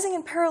it's rising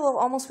in parallel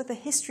almost with the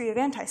history of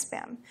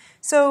anti-spam.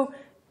 So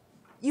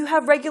you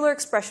have regular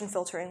expression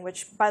filtering,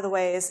 which, by the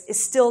way, is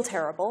still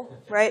terrible,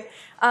 right?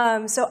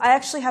 So I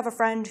actually have a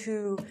friend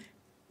who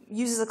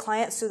uses a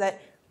client so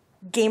that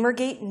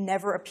Gamergate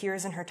never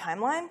appears in her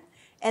timeline.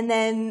 And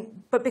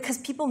then, but because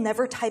people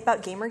never type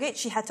out Gamergate,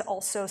 she had to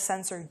also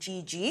censor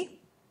GG,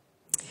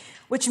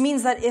 which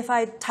means that if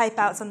I type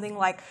out something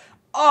like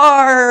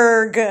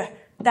ARG,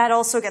 that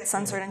also gets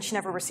censored and she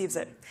never receives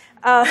it.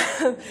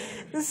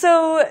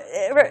 So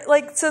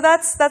that's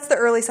the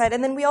early side.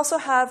 And then we also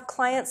have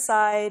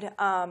client-side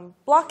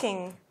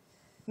blocking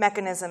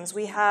mechanisms.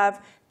 We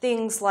have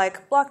things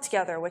like Block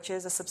Together, which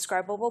is a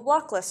subscribable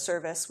block list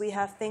service. We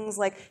have things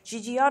like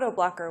GG Auto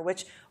Blocker,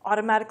 which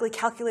automatically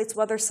calculates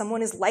whether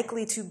someone is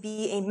likely to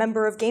be a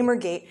member of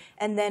Gamergate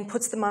and then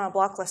puts them on a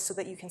block list so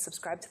that you can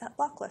subscribe to that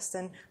block list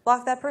and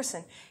block that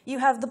person. You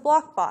have the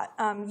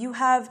BlockBot. You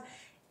have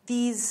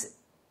these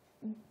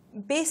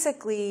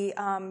basically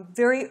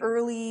very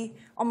early,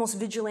 almost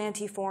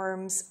vigilante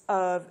forms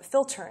of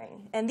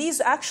filtering. And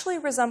these actually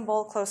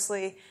resemble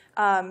closely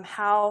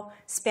how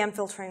spam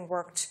filtering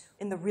worked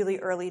in the really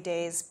early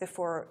days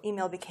before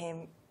email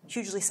became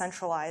hugely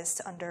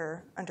centralized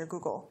under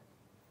Google.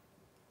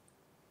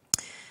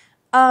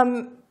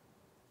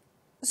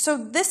 So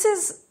this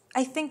is,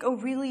 I think, a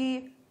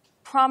really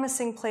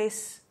promising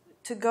place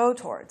to go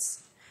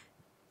towards.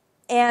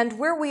 And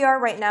where we are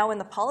right now in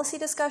the policy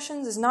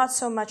discussions is not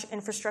so much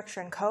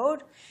infrastructure and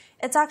code.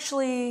 It's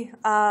actually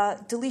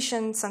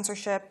deletion,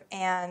 censorship,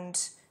 and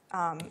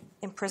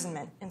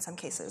imprisonment in some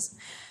cases.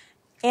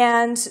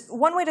 And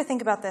one way to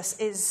think about this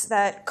is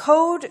that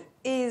code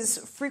is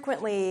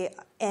frequently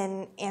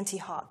an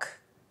anti-hoc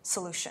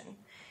solution.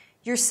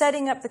 You're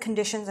setting up the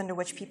conditions under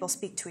which people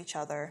speak to each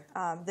other.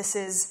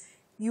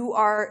 You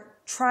are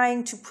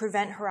trying to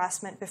prevent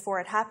harassment before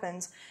it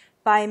happens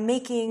by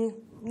making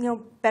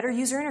better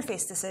user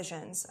interface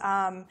decisions,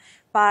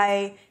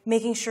 by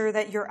making sure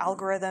that your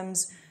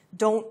algorithms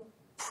don't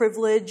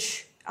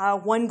privilege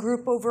one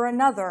group over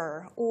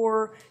another,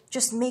 or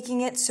just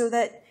making it so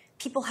that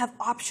people have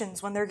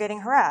options when they're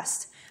getting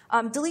harassed.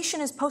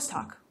 Deletion is post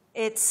hoc.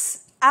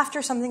 It's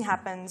after something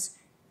happens,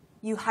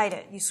 you hide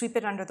it, you sweep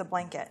it under the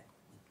blanket.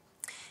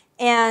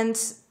 And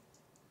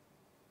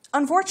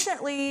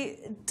unfortunately,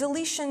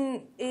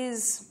 deletion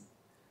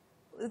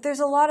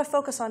there's a lot of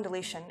focus on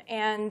deletion,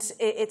 and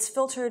it's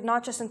filtered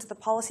not just into the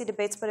policy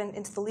debates, but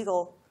into the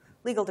legal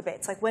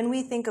debates. Like when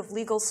we think of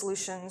legal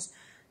solutions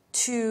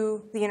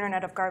to the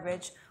Internet of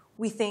Garbage,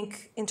 we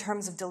think in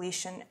terms of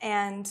deletion.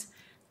 And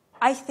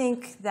I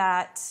think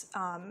that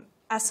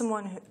as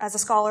a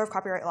scholar of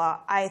copyright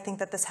law, I think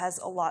that this has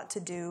a lot to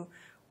do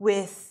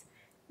with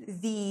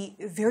the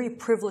very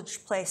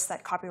privileged place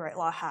that copyright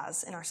law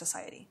has in our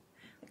society.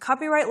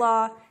 Copyright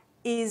law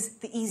is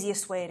the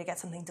easiest way to get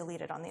something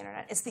deleted on the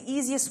internet. It's the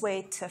easiest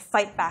way to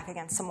fight back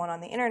against someone on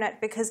the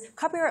internet because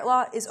copyright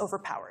law is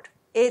overpowered.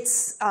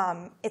 It's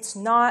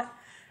not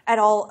at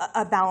all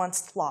a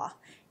balanced law.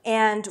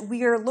 And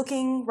we are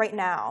looking right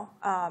now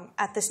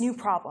at this new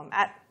problem,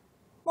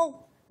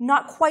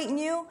 not quite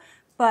new,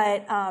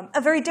 but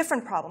a very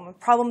different problem, a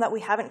problem that we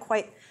haven't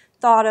quite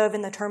thought of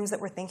in the terms that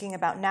we're thinking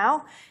about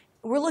now.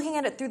 We're looking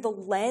at it through the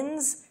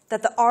lens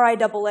that the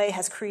RIAA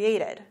has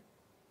created.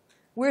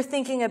 We're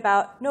thinking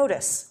about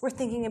notice. We're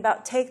thinking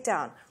about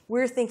takedown.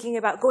 We're thinking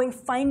about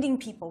finding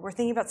people. We're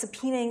thinking about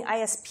subpoenaing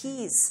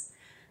ISPs.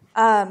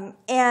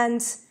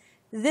 And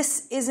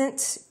this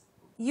isn't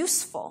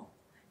useful.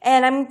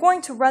 And I'm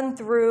going to run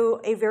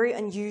through a very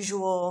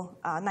unusual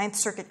Ninth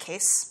Circuit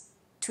case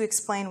to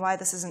explain why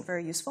this isn't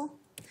very useful,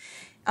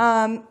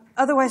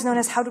 otherwise known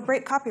as how to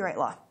break copyright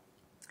law.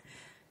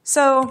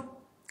 So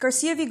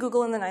Garcia v.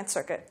 Google in the Ninth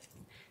Circuit.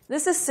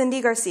 This is Cindy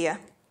Garcia.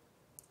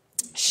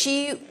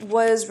 She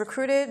was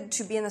recruited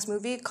to be in this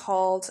movie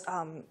called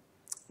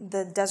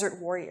The Desert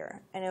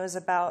Warrior, and it was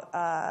about,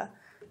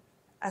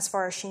 as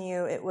far as she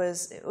knew, it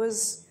was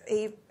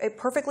a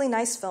perfectly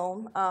nice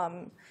film.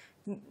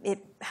 It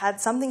had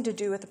something to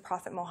do with the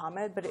Prophet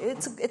Muhammad, but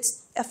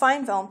it's a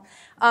fine film.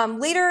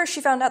 Later,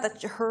 she found out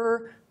that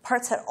her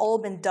parts had all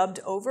been dubbed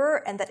over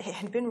and that it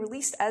had been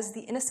released as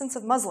The Innocence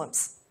of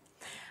Muslims.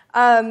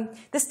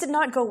 This did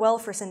not go well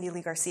for Cindy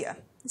Lee Garcia.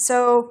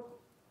 So,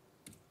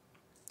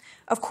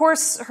 of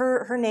course,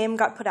 her name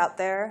got put out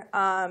there.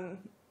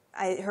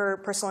 Her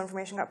personal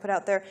information got put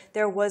out there.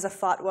 There was a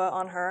fatwa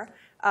on her.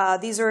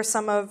 These are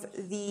some of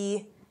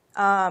the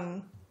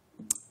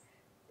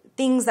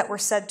things that were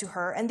said to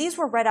her. And these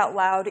were read out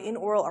loud in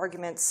oral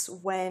arguments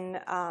when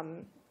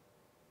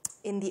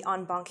in the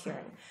en banc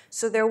hearing.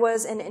 So there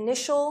was an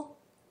initial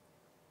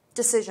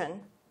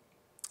decision,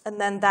 and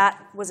then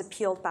that was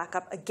appealed back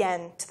up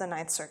again to the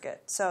Ninth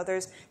Circuit. So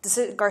there's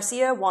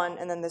Garcia 1,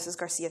 and then this is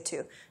Garcia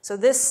 2. So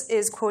this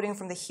is quoting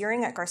from the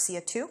hearing at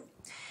Garcia 2.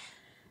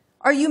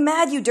 "Are you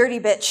mad, you dirty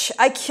bitch?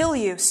 I kill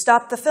you.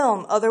 Stop the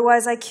film,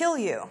 otherwise I kill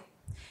you.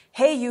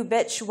 Hey, you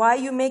bitch, why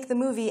you make the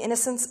movie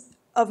Innocence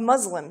of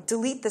Muslim,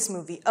 delete this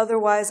movie,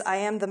 otherwise I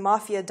am the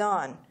Mafia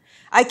Don.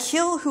 I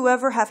kill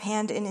whoever have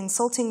hand in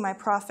insulting my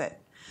prophet.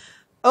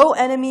 O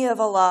enemy of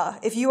Allah,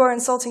 if you are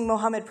insulting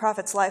Muhammad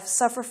Prophet's life,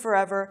 suffer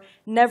forever,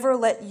 never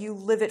let you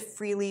live it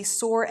freely,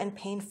 sore and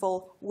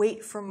painful,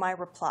 wait for my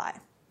reply.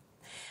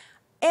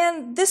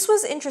 And this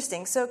was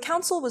interesting. So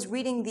counsel was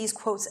reading these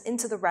quotes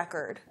into the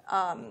record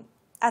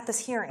at this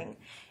hearing.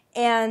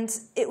 And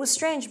it was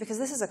strange because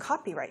this is a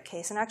copyright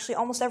case. And actually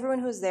almost everyone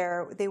who was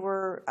there, they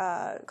were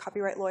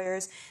copyright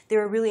lawyers. They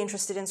were really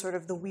interested in sort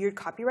of the weird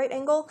copyright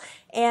angle,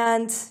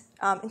 and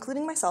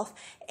including myself.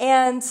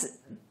 And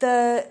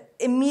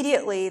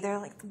immediately they're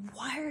like,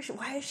 why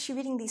is she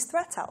reading these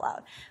threats out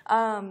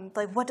loud?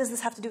 Like, what does this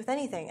have to do with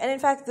anything? And in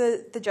fact,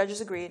 the judges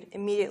agreed.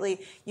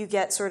 Immediately, you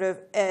get sort of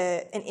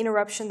an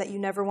interruption that you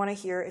never want to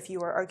hear if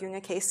you are arguing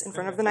a case in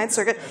front of the Ninth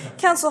Circuit.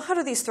 Counsel, how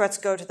do these threats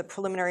go to the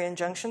preliminary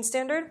injunction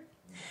standard?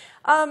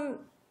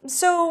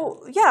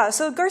 So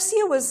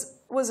Garcia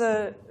was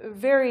a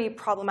very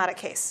problematic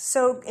case.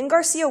 So in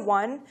Garcia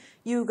 1,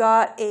 you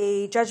got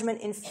a judgment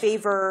in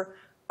favor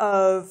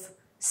of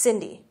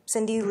Cindy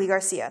Lee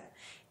Garcia.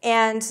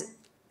 And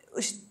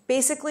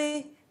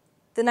basically,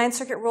 the Ninth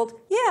Circuit ruled,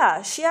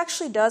 yeah, she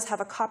actually does have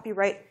a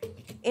copyright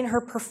in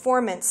her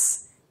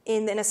performance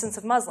in The Innocence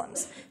of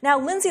Muslims. Now,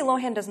 Lindsay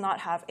Lohan does not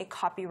have a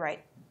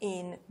copyright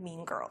in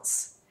Mean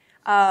Girls.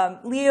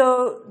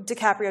 Leo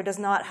DiCaprio does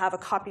not have a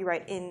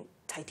copyright in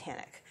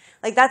Titanic.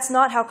 Like, that's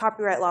not how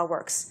copyright law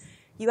works.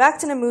 You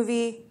act in a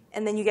movie,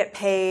 and then you get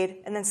paid,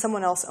 and then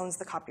someone else owns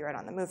the copyright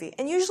on the movie.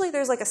 And usually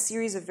there's like a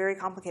series of very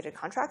complicated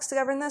contracts to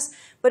govern this,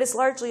 but it's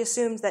largely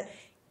assumed that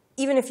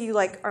even if you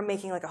like are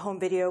making like a home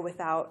video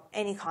without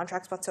any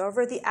contracts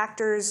whatsoever, the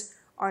actors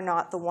are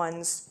not the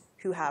ones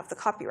who have the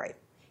copyright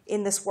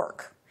in this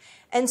work.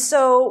 And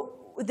so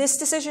this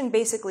decision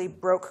basically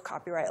broke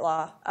copyright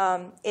law.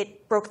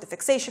 It broke the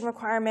fixation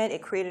requirement.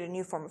 It created a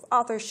new form of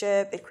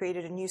authorship. It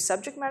created a new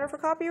subject matter for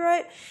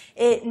copyright.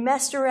 It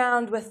messed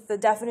around with the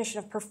definition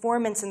of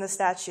performance in the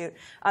statute.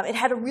 It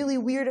had a really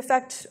weird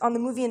effect on the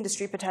movie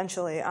industry,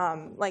 potentially.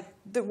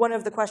 One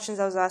of the questions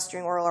I was asked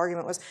during oral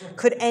argument was,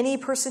 could any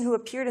person who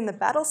appeared in the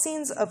battle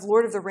scenes of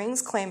Lord of the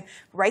Rings claim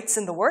rights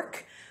in the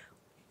work?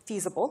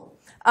 Feasible.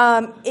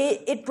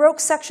 It broke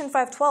Section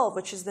 512,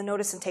 which is the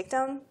notice and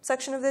takedown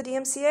section of the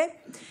DMCA,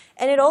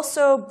 and it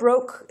also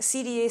broke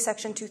CDA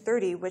Section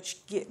 230, which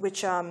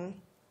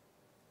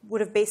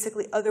would have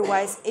basically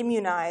otherwise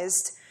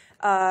immunized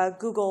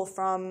Google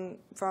from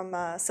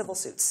civil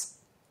suits.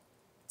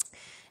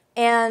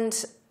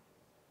 And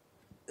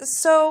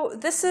so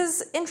this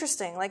is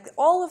interesting. Like,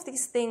 all of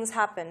these things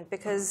happened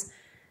because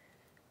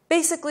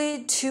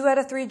basically, 2 out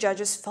of 3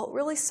 judges felt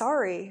really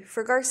sorry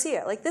for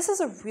Garcia. Like, this is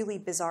a really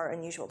bizarre,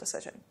 unusual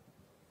decision.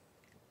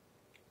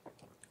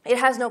 It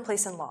has no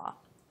place in law.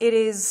 It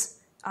is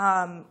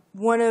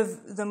one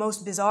of the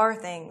most bizarre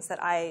things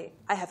that I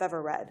have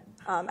ever read,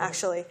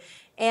 actually.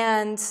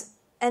 And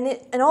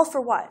all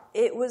for what?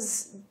 It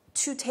was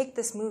to take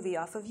this movie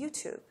off of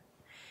YouTube.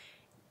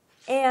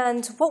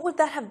 And what would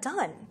that have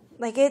done?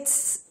 Like,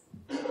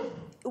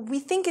 we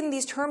think in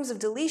these terms of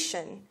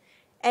deletion,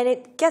 and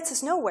it gets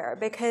us nowhere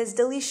because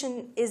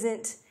deletion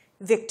isn't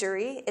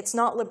victory. It's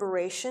not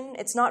liberation.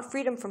 It's not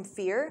freedom from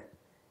fear.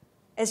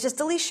 It's just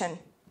deletion.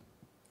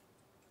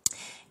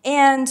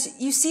 And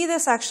you see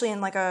this actually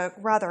in like a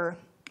rather,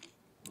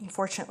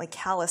 unfortunately,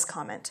 callous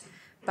comment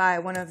by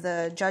one of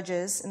the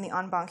judges in the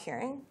en banc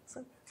hearing.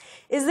 So,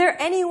 is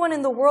there anyone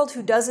in the world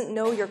who doesn't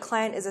know your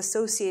client is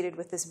associated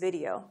with this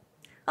video?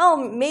 Oh,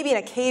 maybe in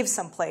a cave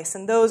someplace,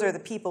 and those are the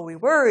people we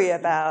worry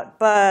about.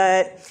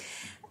 But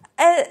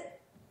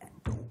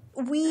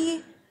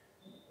we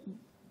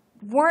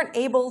weren't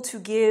able to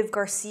give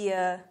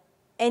Garcia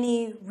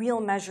any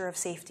real measure of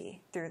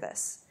safety through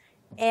this.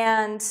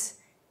 And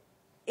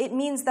it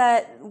means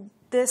that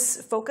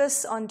this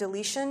focus on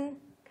deletion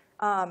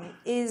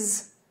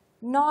is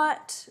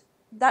not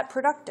that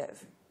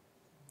productive.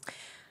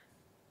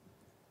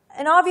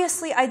 And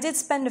obviously, I did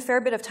spend a fair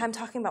bit of time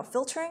talking about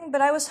filtering,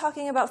 but I was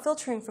talking about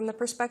filtering from the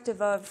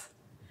perspective of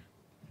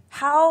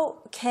how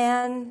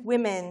can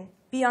women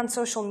be on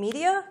social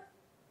media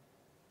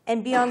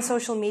and be on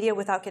social media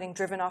without getting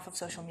driven off of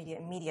social media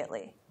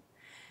immediately.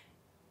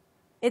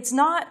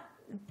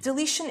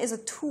 Deletion is a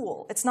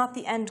tool. It's not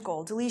the end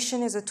goal.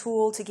 Deletion is a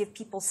tool to give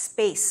people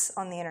space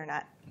on the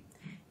internet.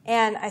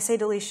 And I say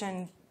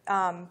deletion,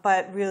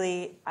 but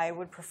really I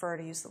would prefer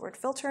to use the word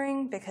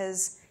filtering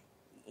because,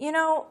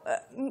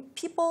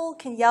 people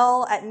can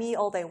yell at me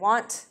all they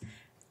want.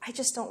 I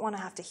just don't want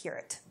to have to hear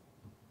it.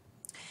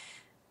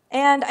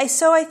 And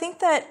so I think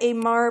that a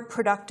more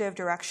productive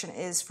direction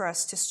is for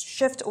us to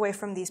shift away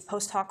from these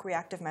post hoc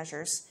reactive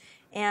measures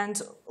and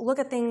look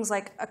at things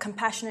like a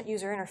compassionate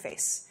user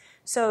interface.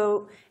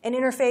 So an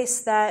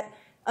interface that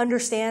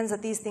understands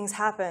that these things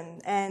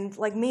happen, and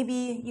like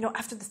maybe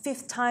after the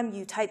 5th time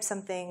you type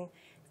something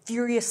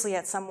furiously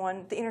at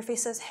someone, the interface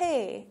says,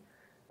 "Hey,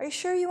 are you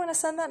sure you want to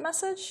send that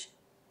message?"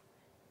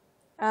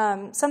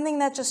 Something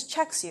that just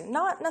checks you,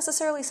 not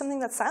necessarily something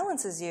that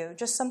silences you,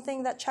 just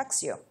something that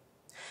checks you.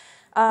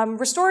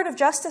 Restorative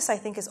justice, I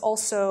think, is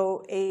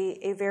also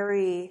a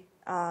very,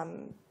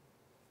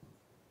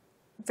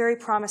 very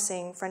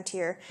promising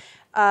frontier.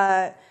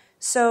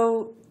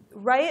 So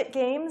Riot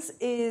Games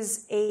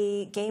is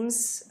a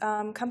games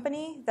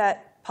company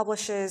that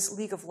publishes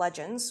League of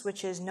Legends,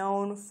 which is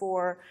known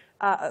for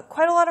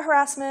quite a lot of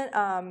harassment,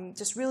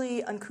 just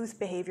really uncouth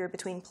behavior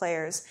between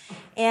players.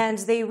 And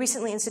they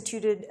recently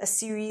instituted a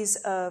series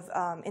of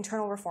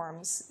internal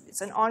reforms.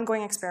 It's an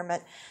ongoing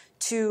experiment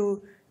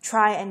to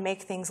try and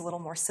make things a little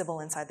more civil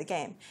inside the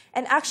game.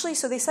 And actually,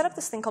 so they set up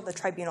this thing called the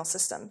tribunal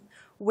system,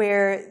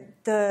 where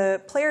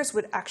the players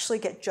would actually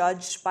get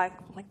judged by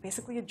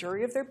basically a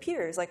jury of their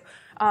peers.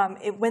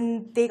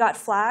 When they got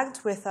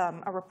flagged with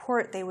a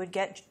report, they would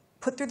get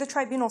put through the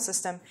tribunal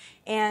system,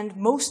 and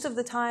most of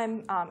the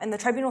time, and the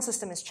tribunal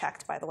system is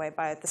checked, by the way,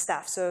 by the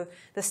staff. So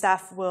the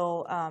staff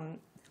will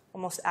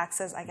almost acts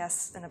as, I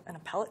guess, an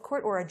appellate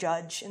court or a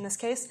judge in this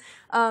case.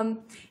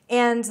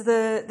 And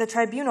the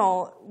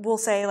tribunal will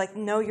say,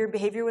 no, your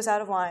behavior was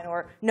out of line,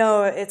 or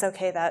no, it's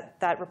okay,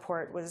 that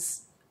report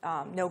was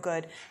no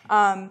good.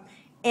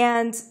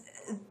 And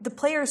the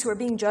players who are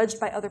being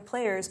judged by other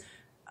players,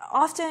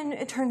 often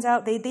it turns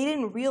out they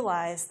didn't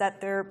realize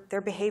that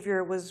their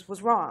behavior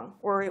was wrong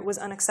or it was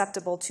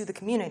unacceptable to the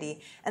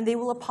community, and they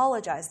will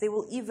apologize. They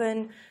will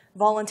even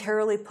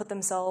voluntarily put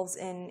themselves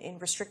in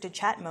restricted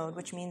chat mode,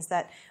 which means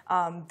that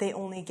they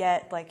only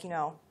get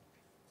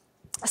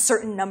a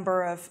certain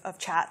number of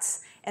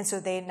chats, and so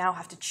they now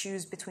have to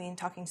choose between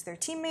talking to their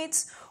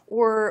teammates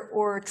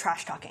or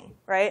trash talking,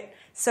 right?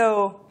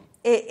 So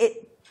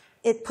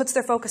it puts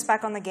their focus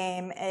back on the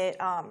game. It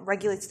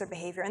regulates their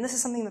behavior, and this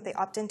is something that they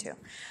opt into.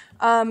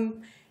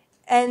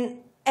 And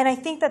I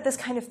think that this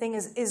kind of thing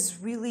is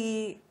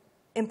really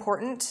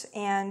important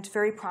and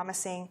very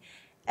promising,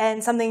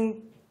 and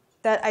something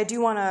that I do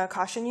want to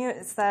caution you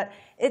is that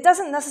it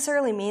doesn't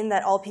necessarily mean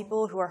that all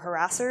people who are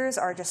harassers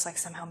are just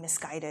somehow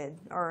misguided,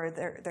 or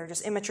they're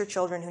just immature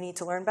children who need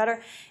to learn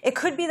better. It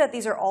could be that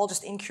these are all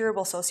just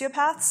incurable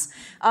sociopaths,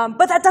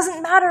 but that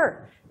doesn't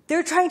matter.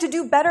 They're trying to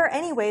do better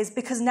anyways,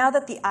 because now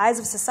that the eyes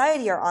of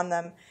society are on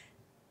them,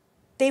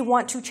 they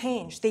want to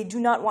change. They do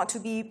not want to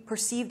be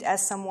perceived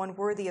as someone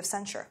worthy of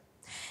censure.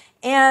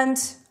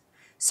 And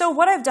so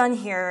what I've done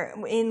here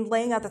in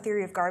laying out the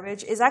theory of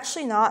garbage is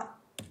actually not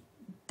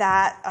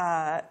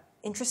that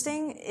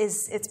interesting.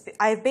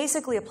 I've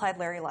basically applied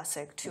Larry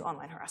Lessig to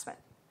online harassment.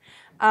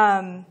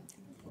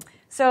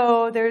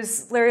 So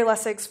there's Larry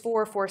Lessig's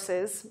 4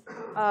 forces.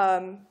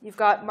 You've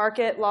got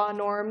market, law,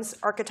 norms,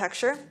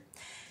 architecture.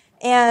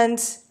 And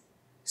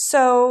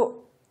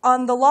so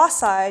on the law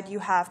side, you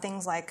have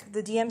things like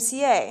the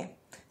DMCA,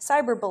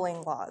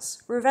 cyberbullying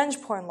laws,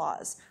 revenge porn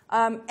laws,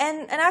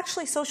 and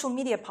actually social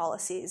media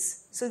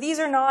policies. So these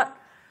are not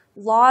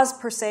laws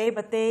per se,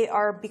 but they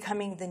are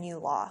becoming the new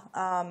law.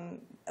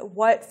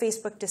 What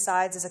Facebook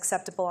decides is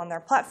acceptable on their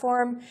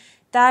platform,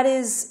 that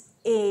is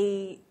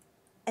an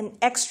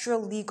extra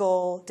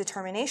legal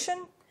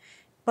determination,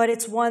 but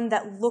it's one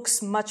that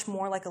looks much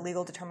more like a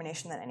legal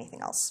determination than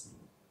anything else.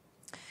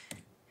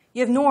 You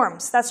have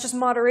norms. That's just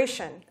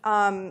moderation,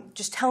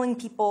 just telling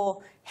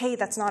people, hey,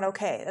 that's not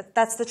okay.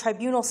 That's the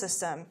tribunal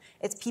system.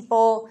 It's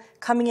people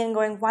coming in and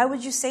going, why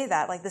would you say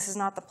that? This is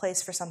not the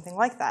place for something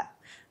like that.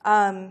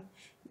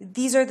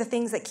 These are the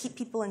things that keep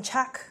people in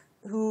check.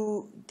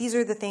 These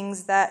are the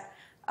things that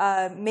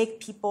make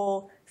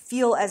people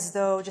feel as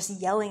though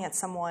just yelling at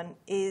someone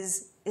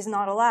is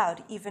not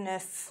allowed, even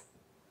if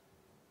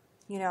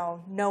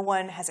no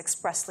one has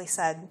expressly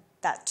said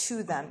that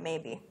to them,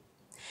 maybe.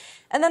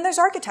 And then there's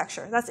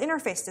architecture. That's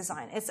interface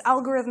design. It's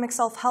algorithmic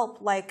self-help,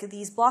 like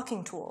these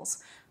blocking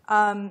tools.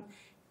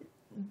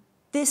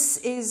 This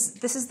is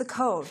the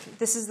code.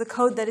 This is the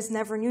code that is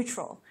never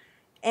neutral.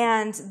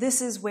 And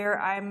this is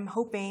where I'm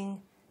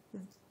hoping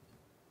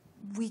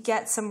we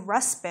get some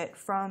respite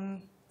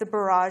from the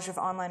barrage of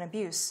online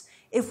abuse.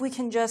 If we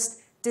can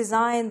just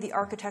design the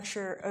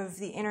architecture of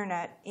the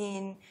internet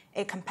in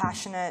a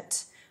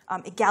compassionate,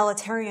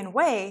 egalitarian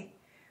way,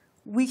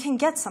 we can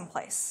get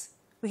someplace.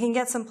 We can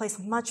get someplace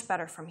much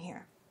better from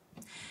here.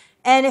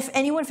 And if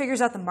anyone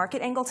figures out the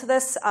market angle to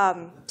this,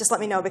 just let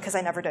me know, because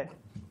I never did.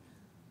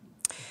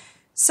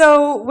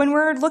 So when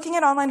we're looking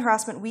at online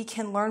harassment, we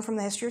can learn from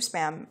the history of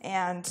spam.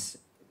 And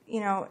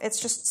it's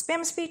just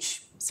spam is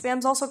speech.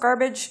 Spam's also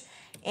garbage.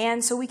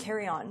 And so we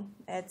carry on.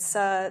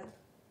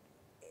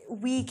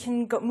 We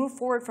can move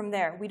forward from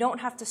there. We don't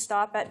have to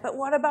stop at, but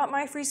what about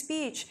my free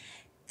speech?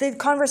 The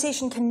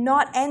conversation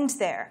cannot end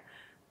there.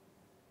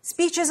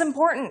 Speech is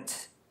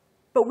important,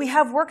 but we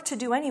have work to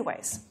do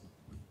anyways.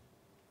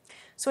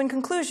 So in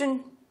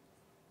conclusion,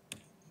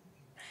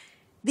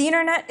 the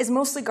internet is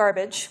mostly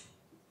garbage.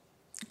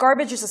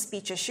 Garbage is a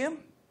speech issue,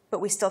 but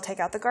we still take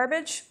out the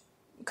garbage.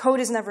 Code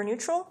is never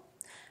neutral.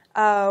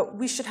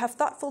 We should have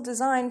thoughtful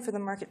design for the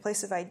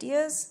marketplace of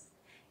ideas,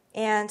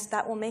 and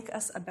that will make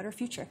us a better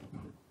future.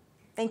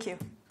 Thank you.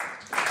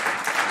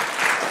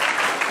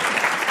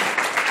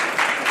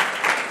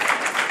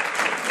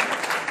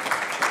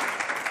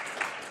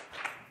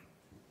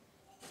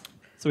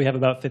 So we have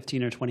about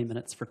 15 or 20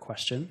 minutes for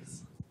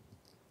questions.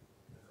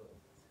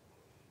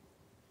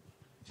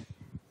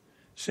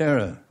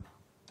 Sarah,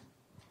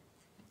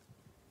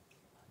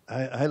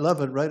 I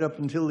love it right up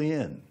until the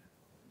end.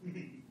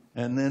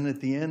 And then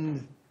at the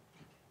end,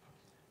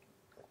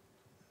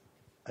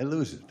 I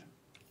lose it.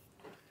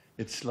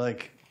 It's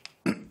like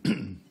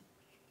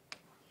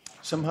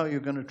somehow you're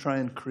going to try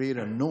and create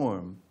a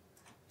norm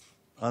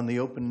on the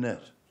open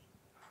net.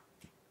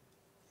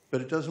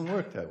 But it doesn't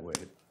work that way.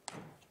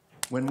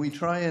 When we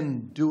try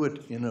and do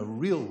it in a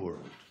real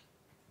world,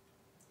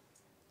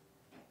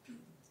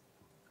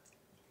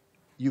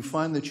 you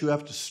find that you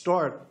have to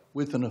start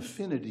with an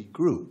affinity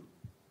group.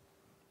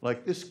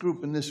 Like this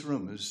group in this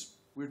room is,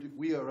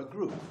 we are a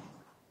group.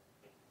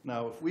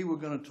 Now, if we were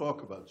going to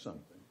talk about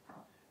something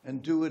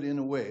and do it in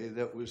a way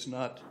that was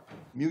not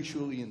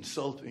mutually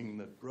insulting,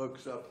 that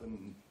breaks up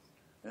and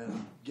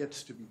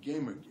gets to be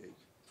Gamergate,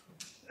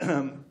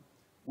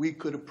 we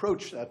could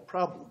approach that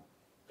problem.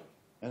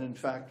 And in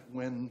fact,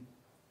 when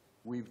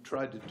we've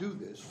tried to do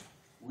this,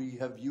 we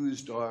have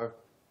used our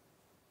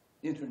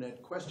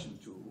internet question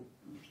tool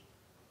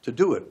to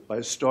do it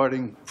by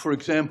starting, for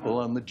example,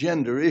 on the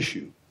gender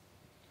issue,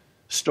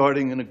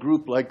 starting in a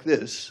group like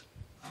this,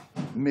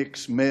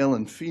 mix male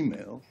and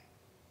female,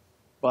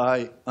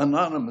 by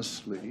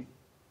anonymously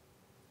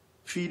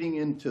feeding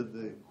into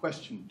the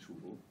question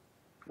tool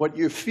what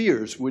your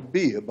fears would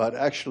be about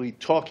actually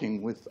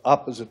talking with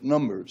opposite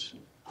numbers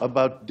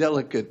about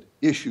delicate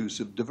issues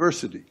of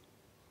diversity.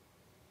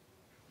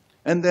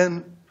 And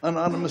then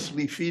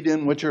anonymously feed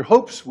in what your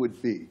hopes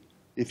would be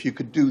if you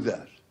could do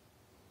that.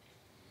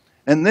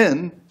 And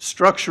then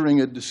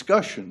structuring a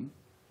discussion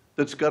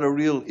that's got a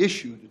real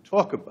issue to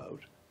talk about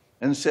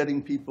and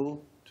setting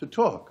people to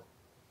talk.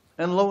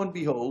 And lo and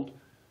behold,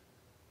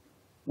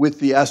 with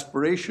the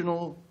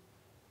aspirational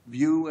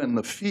view and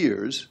the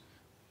fears,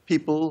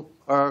 people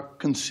are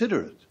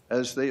considerate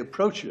as they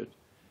approach it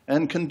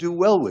and can do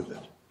well with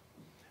it.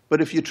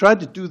 But if you tried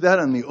to do that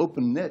on the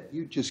open net,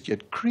 you just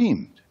get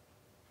creamed.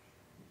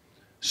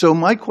 So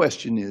my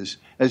question is,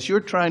 as you're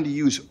trying to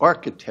use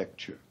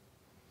architecture,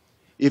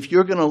 if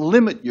you're going to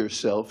limit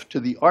yourself to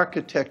the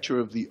architecture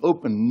of the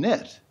open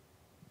net,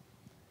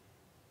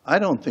 I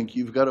don't think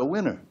you've got a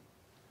winner.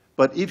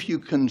 But if you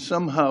can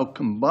somehow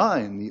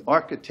combine the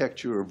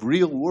architecture of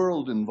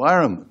real-world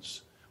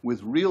environments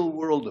with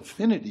real-world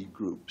affinity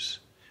groups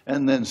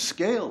and then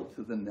scale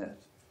to the net,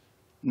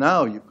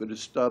 now you could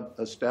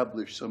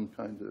establish some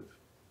kind of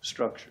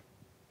structure.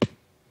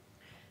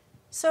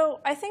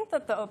 So I think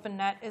that the open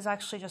net is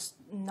actually just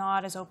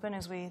not as open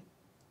as we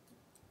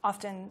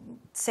often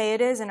say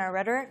it is in our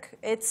rhetoric.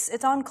 It's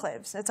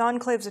enclaves. It's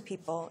enclaves of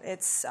people.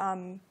 It's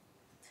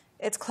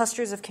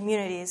clusters of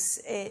communities.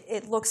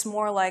 It looks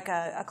more like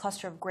a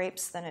cluster of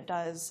grapes than it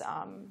does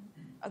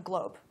a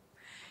globe.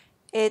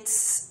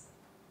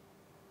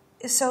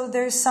 So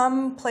there's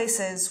some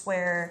places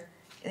where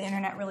the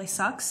internet really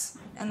sucks,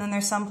 and then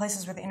there's some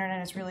places where the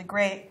internet is really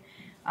great.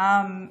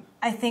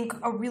 I think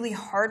a really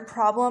hard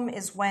problem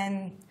is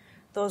when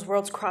those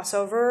worlds cross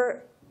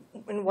over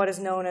in what is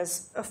known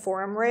as a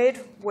forum raid,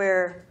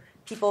 where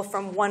people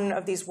from one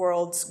of these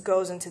worlds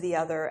goes into the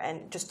other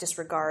and just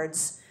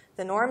disregards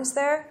the norms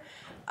there.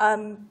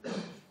 And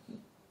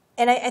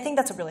I think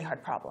that's a really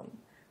hard problem.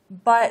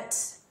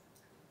 But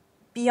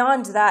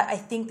beyond that, I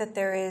think that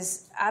there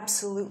is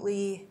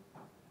absolutely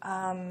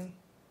a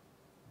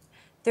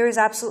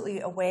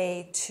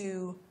way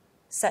to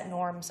set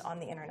norms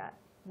on the internet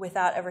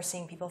without ever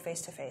seeing people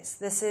face to face.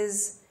 This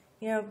is,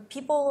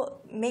 people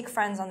make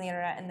friends on the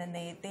internet and then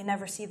they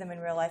never see them in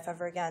real life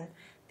ever again.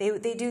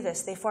 They do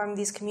this. They form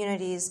these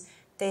communities.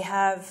 They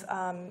have,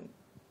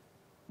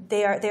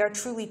 they are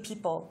truly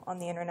people on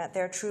the internet.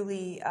 They are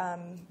truly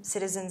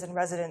citizens and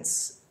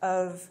residents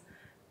of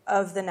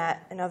the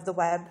net and of the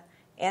web.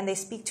 And they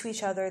speak to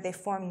each other. They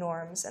form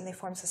norms and they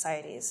form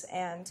societies.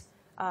 And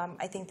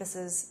I think this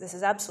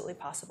is absolutely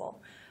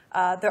possible.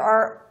 There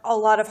are a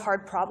lot of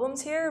hard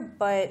problems here,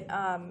 but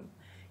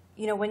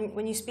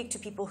when you speak to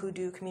people who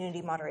do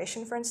community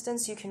moderation, for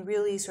instance, you can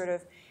really sort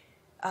of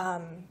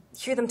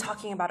hear them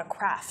talking about a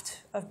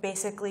craft of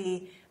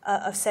basically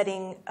of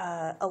setting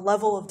a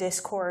level of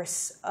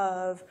discourse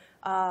of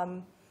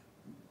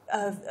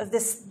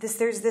this.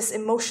 There's this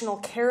emotional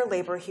care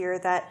labor here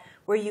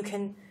where you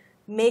can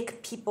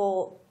make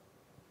people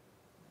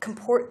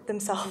comport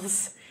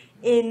themselves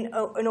in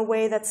a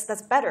way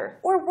that's better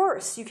or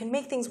worse. You can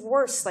make things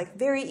worse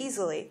very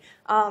easily,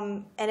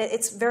 and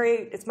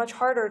it's much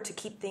harder to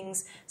keep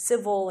things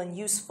civil and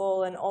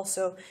useful, and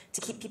also to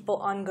keep people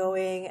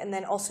ongoing, and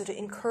then also to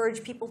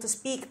encourage people to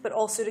speak, but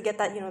also to get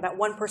that that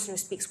one person who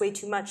speaks way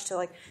too much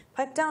to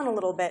pipe down a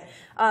little bit.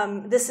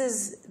 This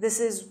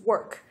is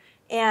work,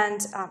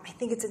 and I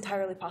think it's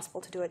entirely possible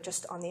to do it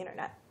just on the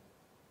internet.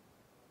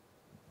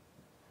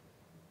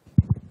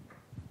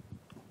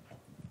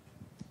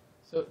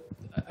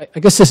 I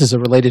guess this is a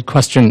related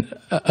question.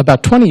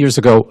 About 20 years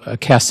ago,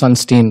 Cass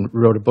Sunstein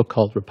wrote a book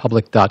called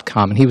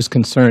Republic.com, and he was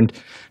concerned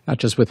not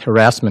just with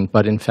harassment,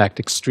 but in fact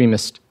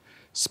extremist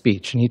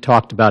speech. And he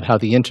talked about how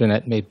the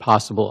internet made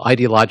possible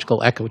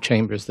ideological echo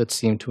chambers that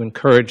seemed to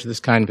encourage this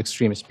kind of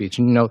extremist speech.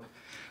 And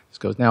this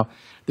goes. Now,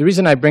 the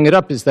reason I bring it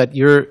up is that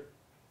you're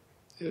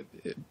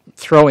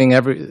throwing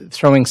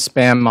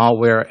spam,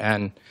 malware,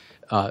 and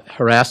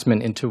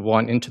harassment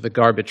into the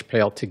garbage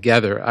pail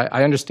together.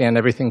 I understand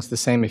everything's the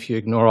same if you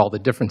ignore all the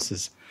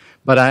differences,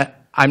 but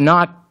I'm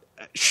not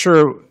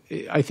sure.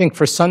 I think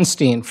for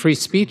Sunstein, free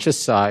speech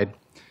aside,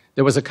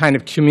 there was a kind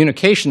of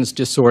communications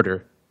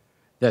disorder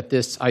that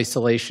this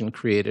isolation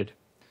created.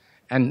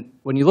 And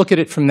when you look at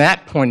it from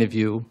that point of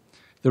view,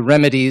 the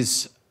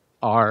remedies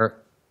are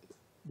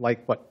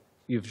like what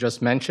you've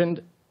just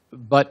mentioned,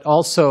 but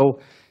also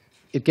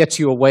it gets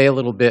you away a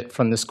little bit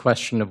from this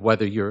question of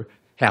whether you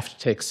have to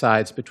take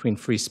sides between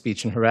free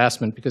speech and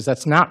harassment, because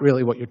that's not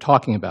really what you're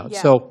talking about.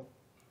 Yeah. So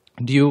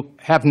do you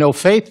have no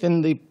faith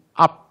in the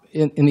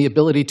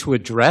ability to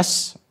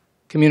address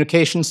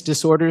communications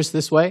disorders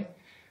this way?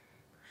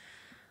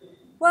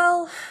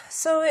 Well,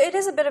 so it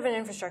is a bit of an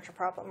infrastructure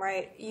problem,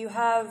 right? You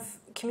have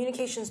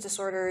communications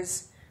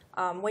disorders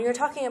when you're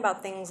talking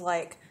about things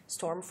like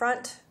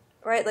Stormfront,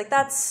 right? Like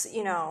that's,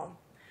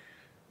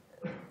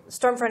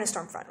 Stormfront is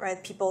Stormfront,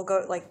 right? People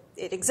go, like,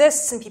 it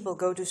exists and people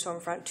go to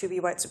Stormfront to be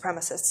white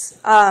supremacists.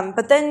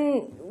 But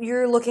then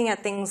you're looking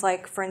at things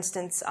like, for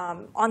instance,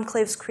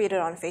 enclaves created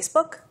on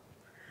Facebook,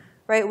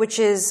 right? Which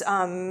is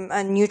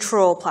a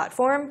neutral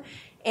platform.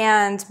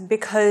 And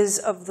because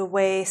of the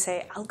way,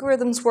 say,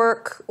 algorithms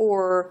work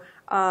or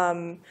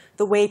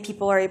the way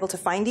people are able to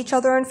find each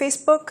other on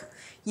Facebook,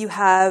 you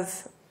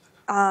have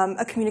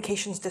a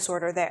communications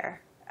disorder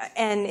there.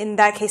 And in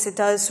that case, it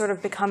does sort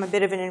of become a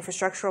bit of an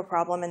infrastructural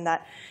problem in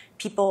that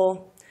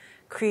people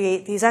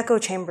create these echo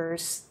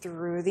chambers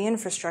through the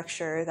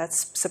infrastructure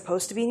that's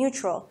supposed to be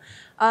neutral.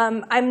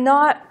 I'm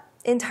not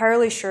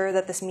entirely sure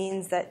that this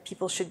means that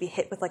people should be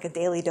hit with like a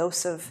daily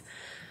dose of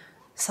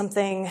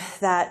something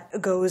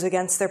that goes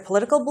against their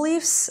political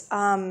beliefs.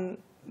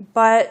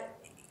 But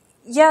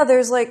yeah,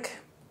 there's like,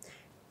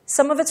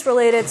 some of it's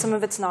related, some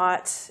of it's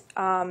not.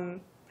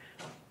 And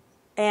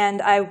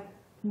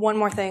one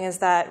more thing is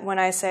that when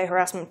I say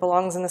harassment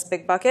belongs in this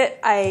big bucket,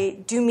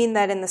 I do mean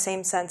that in the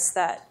same sense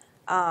that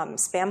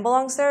spam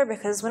belongs there,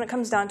 because when it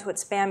comes down to it,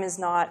 spam is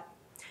not,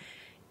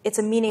 it's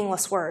a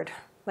meaningless word.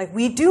 Like,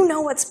 we do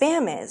know what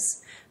spam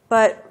is,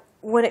 but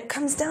when it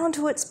comes down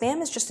to it,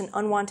 spam is just an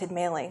unwanted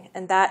mailing,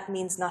 and that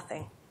means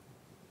nothing.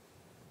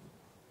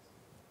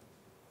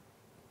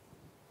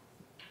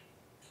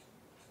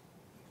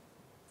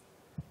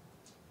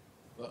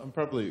 Well, I'm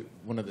probably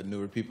one of the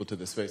newer people to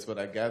the space, but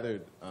I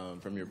gathered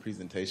from your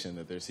presentation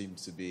that there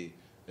seems to be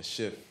a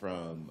shift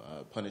from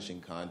punishing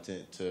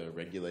content to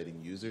regulating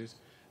users.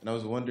 And I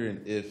was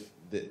wondering if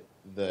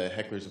the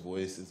heckler's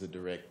voice is a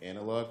direct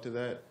analog to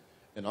that,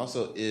 and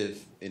also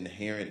if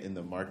inherent in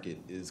the market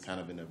is kind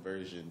of an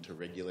aversion to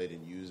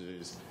regulating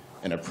users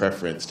and a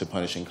preference to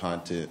punishing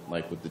content,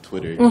 like with the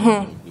Twitter.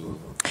 Mm-hmm.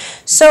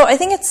 So I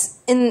think it's,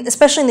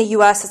 especially in the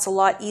US, it's a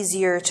lot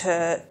easier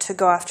to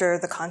go after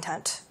the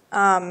content.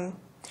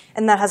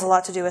 And that has a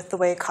lot to do with the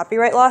way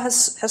copyright law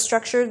has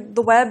structured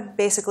the web.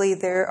 Basically,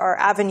 there are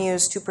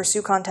avenues to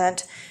pursue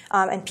content,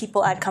 and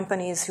people at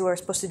companies who are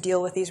supposed to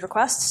deal with these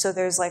requests. So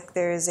there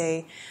is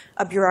a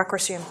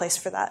bureaucracy in place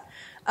for that.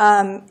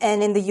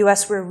 And in the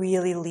US, we're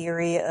really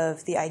leery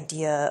of the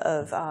idea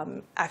of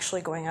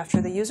actually going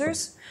after the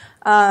users.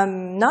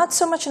 Not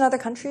so much in other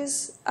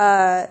countries.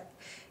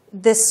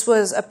 This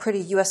was a pretty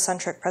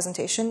US-centric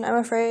presentation, I'm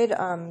afraid.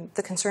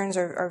 The concerns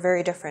are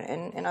very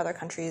different in other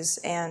countries.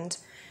 And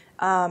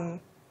of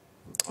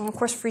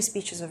course, free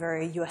speech is a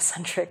very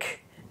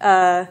US-centric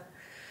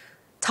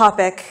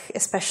topic,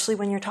 especially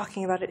when you're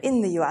talking about it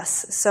in the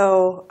US.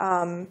 So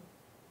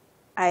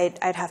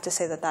I'd have to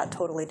say that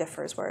totally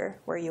differs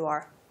where you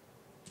are.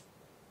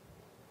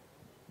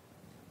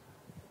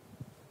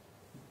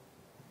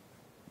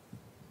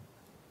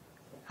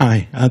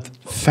 Hi,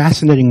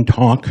 fascinating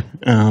talk.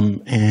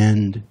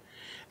 And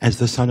as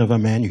the son of a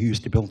man who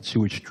used to build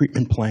sewage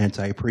treatment plants,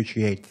 I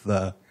appreciate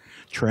the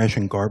trash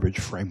and garbage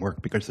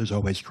framework because there's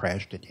always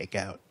trash to take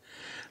out.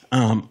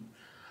 I'm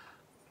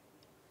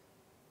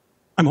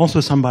also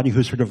somebody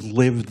who sort of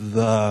lived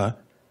the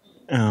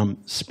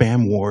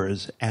spam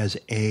wars as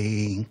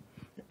a,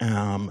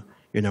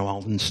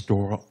 I'll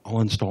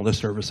install a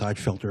server-side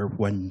filter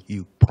when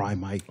you pry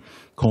my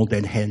cold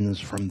dead hens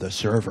from the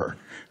server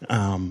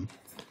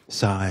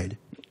side.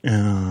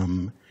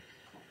 And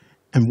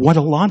what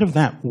a lot of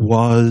that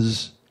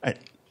was,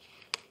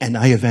 and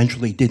I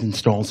eventually did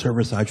install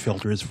server-side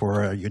filters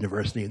for a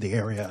university in the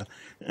area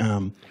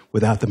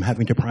without them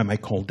having to pry my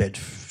cold dead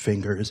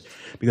fingers,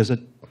 because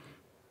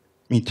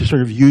to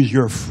sort of use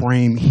your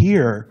frame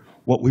here,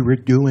 what we were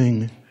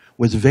doing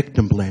was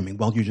victim blaming.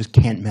 Well, you just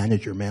can't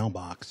manage your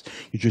mailbox.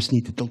 You just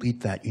need to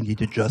delete that. You need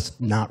to just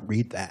not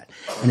read that.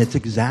 And it's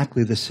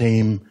exactly the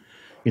same,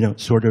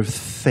 sort of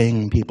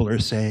thing people are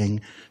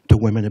saying to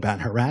women about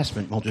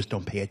harassment. Well, just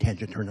don't pay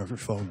attention, turn off your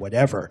phone,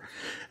 whatever.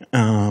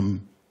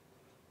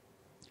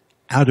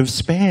 Out of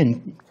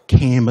spam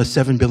came a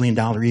 $7 billion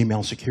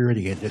email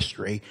security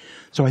industry.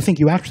 So I think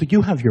you actually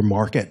do have your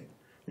market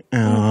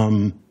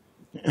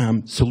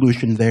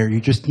solution there. You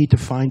just need to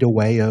find a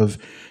way of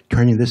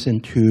turning this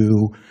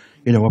into,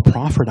 a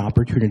profit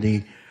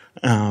opportunity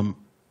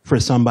for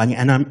somebody.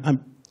 And I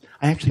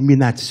actually mean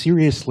that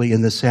seriously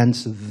in the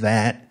sense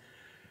that,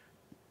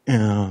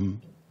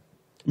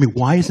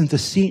 why isn't the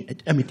scene,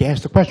 to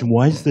ask the question,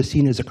 why is the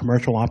seen as a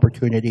commercial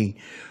opportunity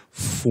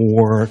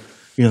for,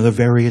 the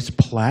various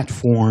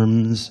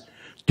platforms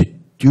to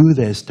do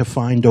this, to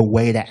find a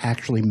way to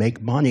actually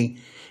make money?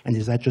 And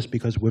is that just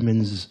because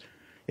women's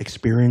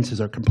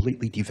experiences are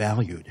completely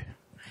devalued?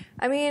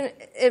 I mean,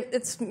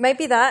 it might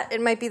be that.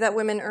 It might be that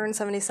women earn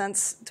 70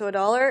 cents to a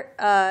dollar.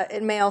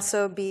 It may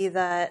also be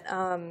that,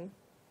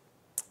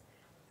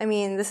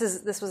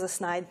 this was a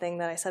snide thing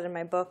that I said in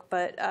my book,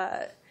 but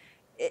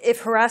if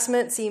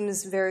harassment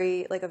seems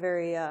like a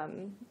very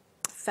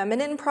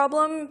feminine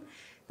problem,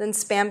 then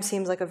spam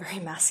seems like a very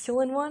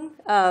masculine one.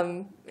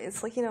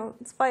 It's like,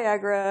 it's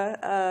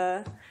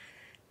Viagra,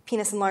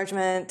 penis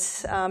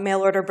enlargement,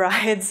 mail order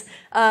brides.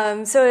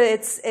 So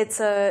it's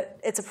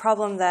a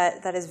problem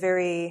that is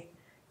very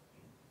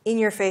in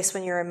your face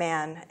when you're a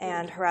man,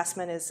 and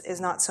harassment is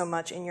not so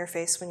much in your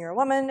face when you're a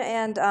woman.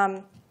 And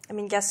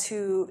guess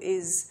who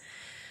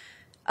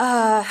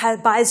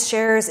buys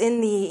shares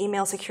in the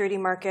email security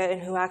market,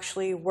 and who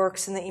actually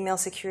works in the email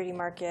security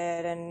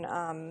market, and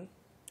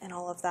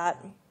all of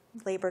that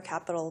labor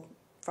capital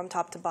from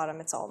top to bottom,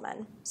 it's all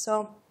men.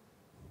 So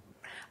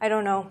I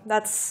don't know.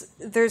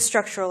 There's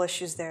structural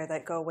issues there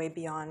that go way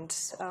beyond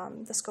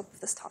the scope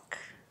of this talk.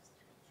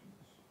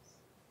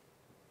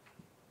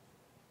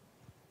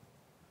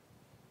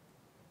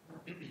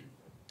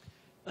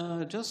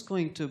 Just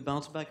going to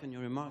bounce back on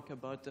your remark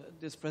about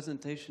this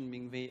presentation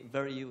being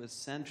very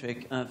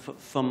US-centric.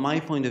 From my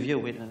point of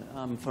view,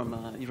 I'm from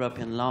a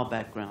European law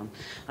background.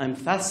 I'm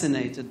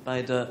fascinated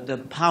by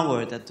the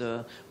power that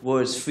the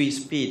words free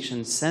speech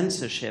and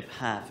censorship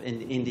have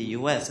in the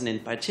US, and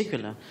in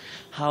particular,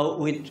 how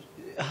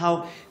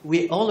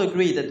we all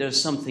agree that there's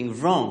something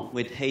wrong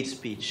with hate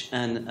speech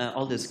and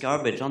all this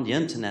garbage on the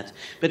internet,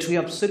 but we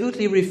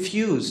absolutely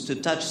refuse to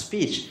touch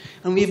speech,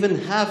 and we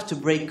even have to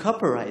break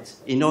copyright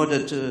in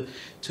order to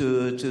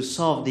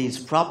solve these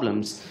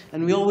problems.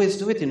 And we always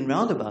do it in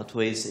roundabout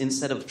ways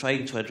instead of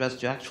trying to address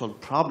the actual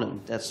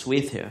problem that's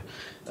with here.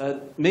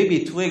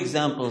 Maybe two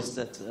examples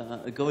that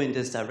go in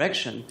this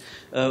direction.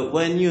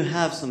 When you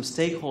have some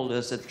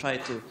stakeholders that try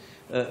to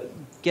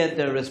get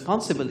their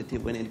responsibility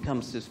when it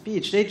comes to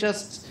speech, they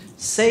just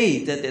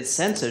say that it's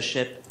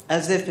censorship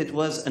as if it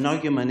was an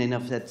argument in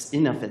of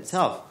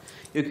itself.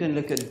 You can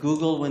look at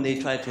Google when they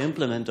try to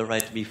implement the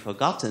right to be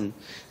forgotten.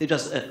 They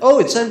just,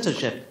 it's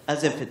censorship,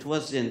 as if it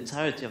was the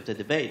entirety of the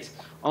debate.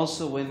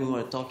 Also, when we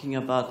were talking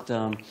about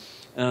the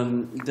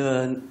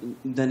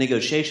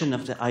negotiation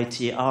of the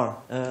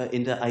ITR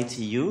in the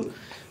ITU,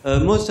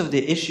 most of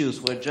the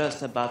issues were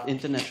just about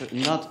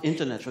not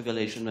internet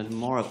regulation, but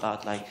more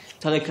about like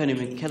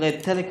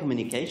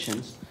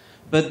telecommunications.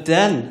 But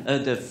then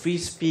the free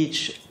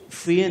speech,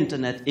 free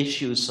internet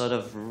issues sort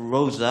of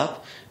rose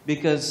up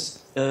because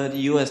the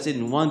US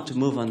didn't want to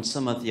move on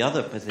some of the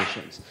other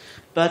positions.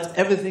 But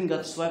everything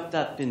got swept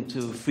up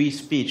into free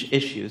speech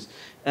issues,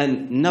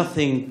 and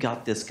nothing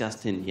got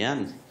discussed in the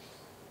end.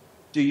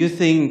 Do you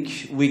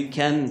think we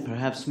can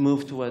perhaps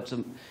move towards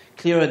a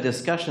clearer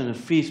discussion of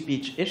free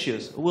speech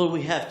issues? Or will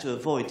we have to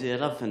avoid the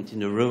elephant in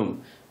the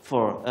room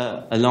for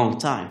a long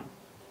time?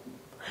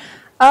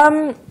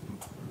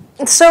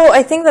 So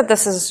I think that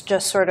this is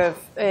just sort of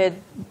a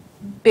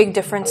big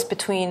difference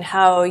between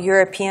how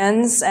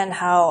Europeans and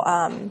how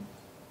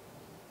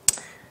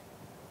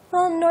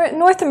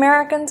North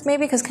Americans,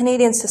 maybe, because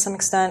Canadians to some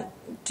extent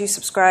do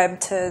subscribe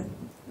to,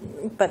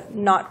 but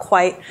not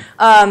quite.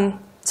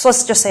 So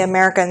let's just say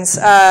Americans.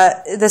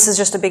 This is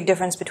just a big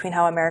difference between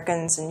how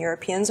Americans and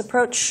Europeans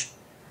approach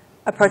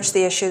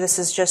the issue. This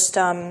is just,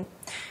 I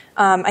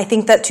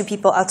think that to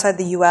people outside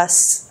the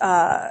US,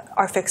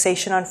 our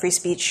fixation on free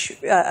speech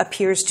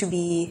appears to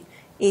be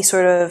a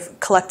sort of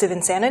collective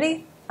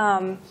insanity.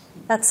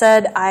 That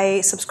said,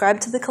 I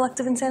subscribe to the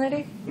collective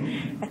insanity.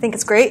 I think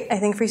it's great. I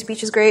think free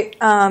speech is great.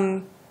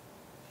 I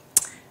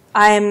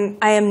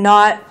am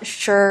not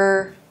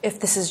sure if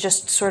this is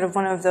just sort of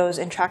one of those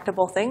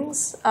intractable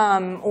things,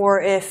 or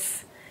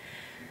if,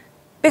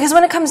 because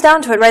when it comes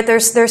down to it, right,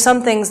 there's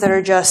some things that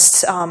are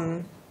just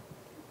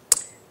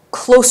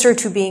closer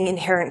to being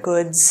inherent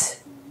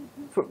goods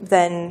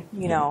than,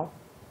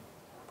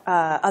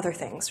 other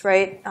things,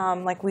 right?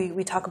 Like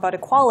we talk about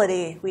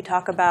equality, we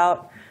talk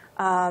about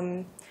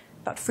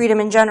freedom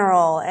in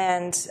general,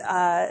 and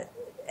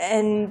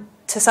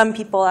to some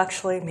people,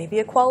 actually, maybe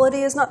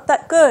equality is not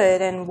that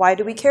good, and why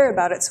do we care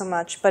about it so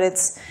much? But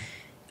it's,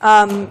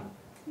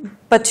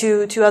 but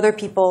to other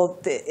people,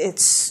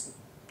 it's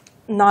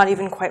not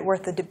even quite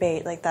worth the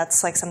debate. Like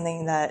that's like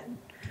something that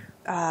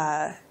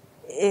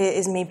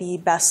is maybe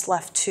best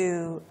left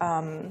to,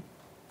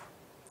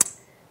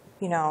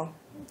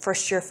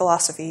 first-year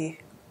philosophy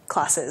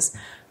classes.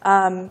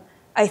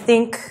 I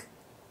think,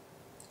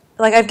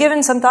 like, I've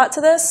given some thought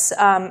to this.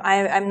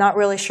 I'm not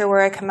really sure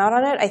where I come out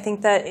on it. I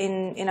think that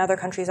in other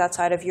countries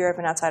outside of Europe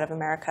and outside of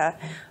America,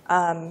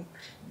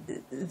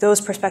 those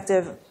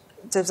perspectives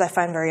I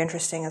find very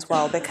interesting as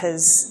well,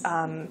 because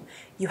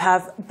you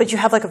have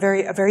like a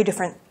very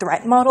different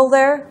threat model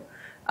there,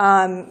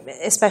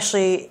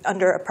 especially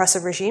under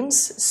oppressive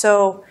regimes.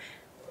 So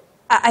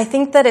I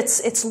think that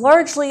it's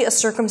largely a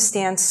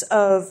circumstance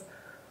of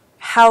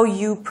how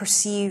you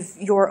perceive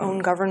your own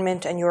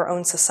government and your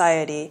own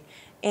society.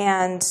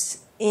 And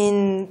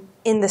in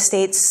the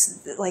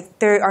States, like,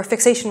 our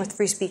fixation with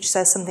free speech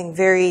says something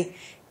very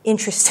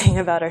interesting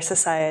about our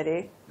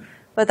society.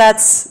 But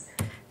that's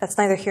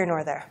neither here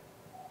nor there.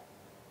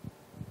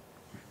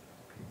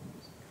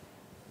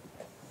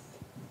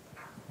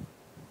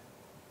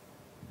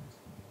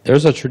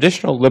 There's a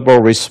traditional liberal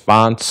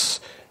response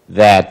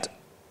that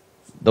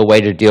the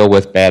way to deal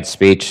with bad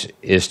speech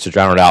is to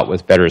drown it out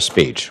with better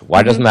speech.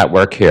 Why doesn't that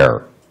work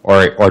here?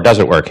 Or does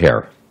it work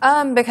here?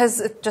 Because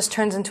it just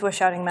turns into a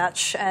shouting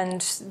match,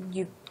 and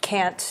you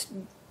can't.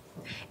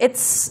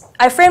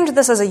 I framed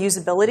this as a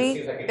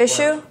usability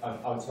issue.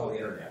 Until the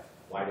internet.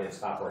 Why did it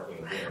stop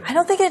working with the internet? I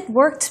don't think it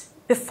worked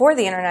before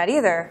the internet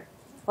either.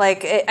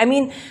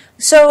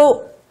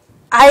 So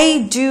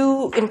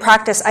in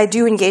practice, I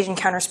do engage in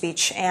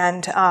counterspeech,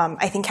 and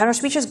I think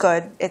counterspeech is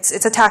good. It's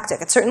a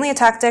tactic. It's certainly a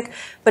tactic,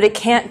 but it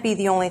can't be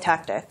the only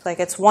tactic. Like,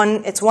 it's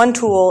one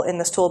tool in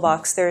this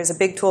toolbox. There is a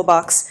big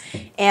toolbox,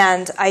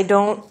 and I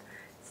don't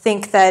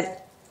think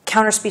that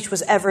counterspeech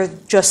was ever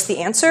just the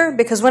answer,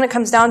 because when it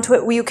comes down to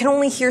it, you can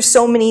only hear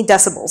so many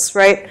decibels,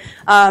 right?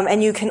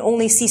 And you can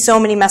only see so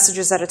many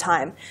messages at a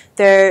time.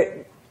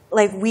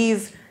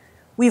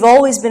 We've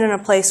always been in a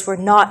place where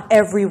not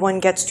everyone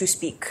gets to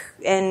speak.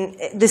 And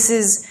this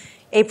is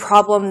a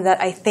problem that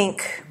I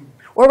think,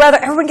 or rather,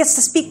 everyone gets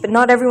to speak, but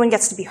not everyone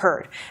gets to be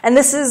heard. And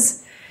this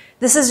is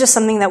just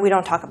something that we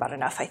don't talk about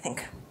enough, I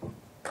think.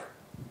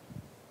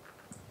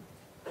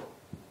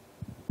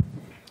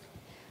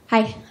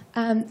 Hi.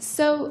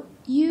 So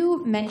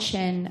you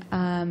mentioned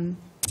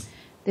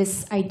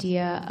this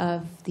idea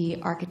of the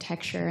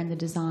architecture and the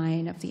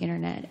design of the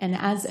internet. And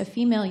as a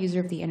female user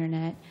of the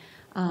internet,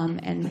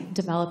 and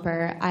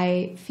developer,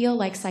 I feel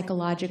like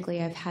psychologically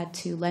I've had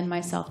to lend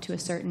myself to a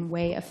certain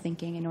way of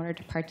thinking in order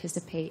to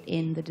participate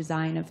in the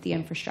design of the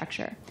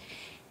infrastructure.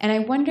 And I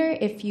wonder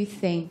if you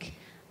think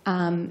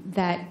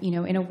that,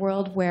 in a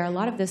world where a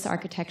lot of this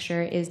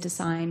architecture is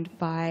designed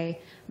by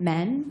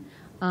men,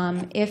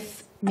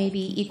 if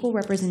maybe equal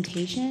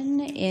representation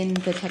in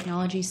the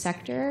technology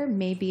sector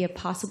may be a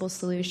possible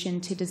solution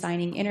to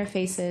designing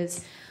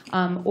interfaces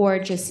or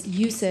just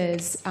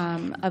uses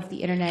of the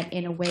internet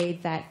in a way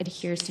that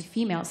adheres to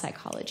female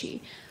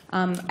psychology.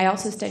 I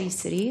also study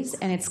cities,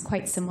 and it's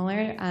quite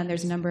similar.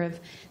 There's a number of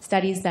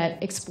studies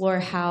that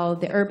explore how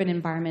the urban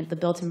environment, the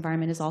built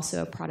environment, is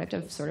also a product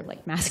of sort of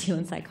like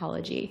masculine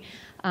psychology,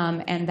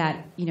 and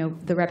that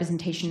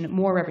the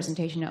more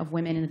representation of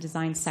women in the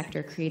design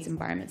sector creates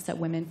environments that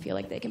women feel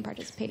like they can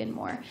participate in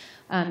more.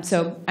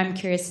 So I'm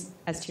curious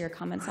as to your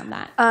comments on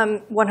that.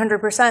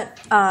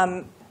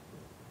 100%.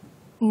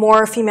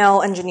 More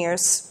female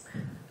engineers,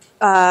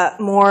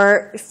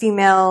 more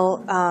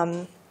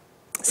female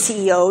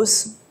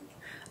CEOs,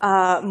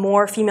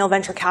 more female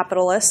venture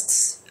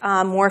capitalists,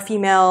 more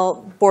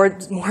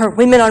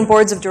women on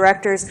boards of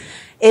directors.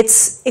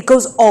 It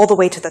goes all the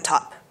way to the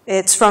top.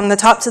 It's from the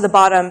top to the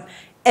bottom.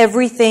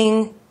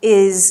 Everything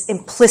is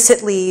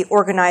implicitly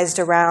organized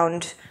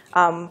around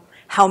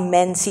how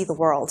men see the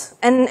world,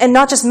 and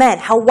not just men,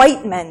 how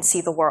white men see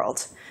the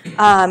world,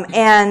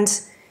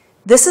 and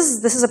this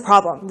is a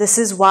problem. This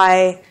is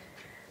why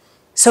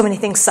so many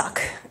things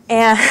suck,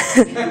 and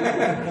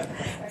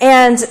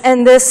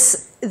and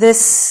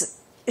this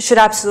should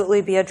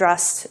absolutely be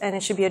addressed, and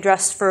it should be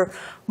addressed for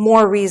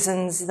more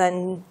reasons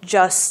than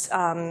just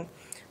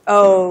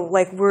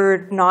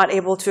we're not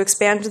able to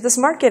expand this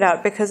market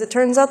out because it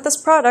turns out this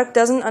product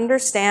doesn't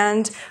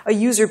understand a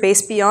user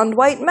base beyond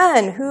white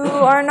men who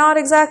are not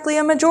exactly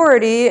a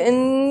majority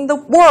in the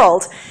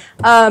world.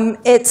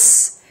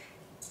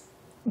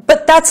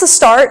 But that's a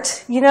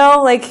start,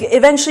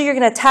 eventually you're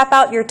going to tap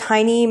out your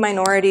tiny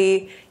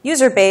minority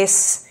user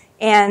base,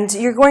 and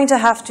you're going to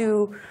have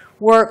to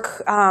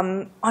work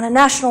on a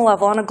national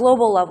level, on a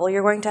global level.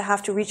 You're going to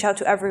have to reach out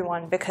to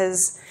everyone,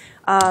 because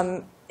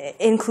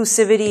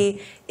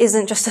inclusivity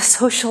isn't just a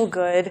social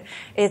good,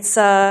 it's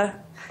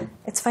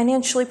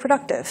financially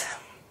productive.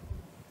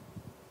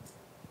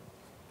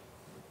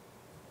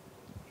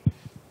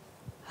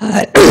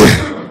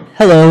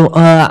 Hello,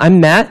 I'm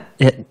Matt.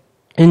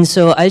 And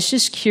so I was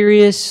just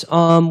curious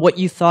what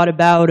you thought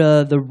about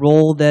the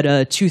role that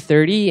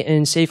 230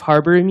 and safe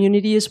harbor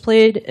immunity has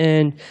played.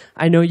 And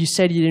I know you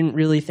said you didn't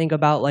really think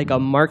about like a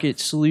market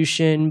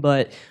solution,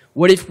 but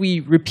what if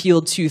we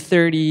repealed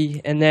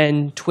 230 and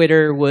then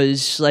Twitter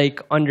was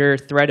like under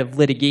threat of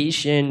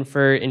litigation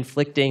for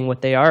inflicting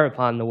what they are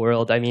upon the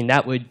world? I mean,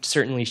 that would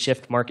certainly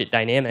shift market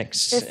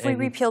dynamics. If we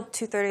repealed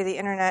 230, the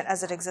internet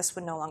as it exists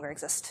would no longer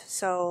exist.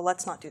 So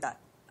let's not do that.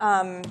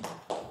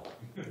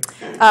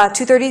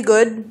 230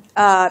 good.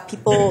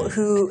 People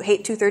who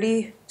hate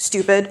 230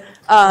 stupid.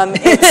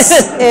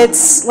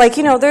 It's like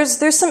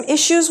there's some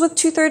issues with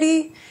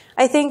 230.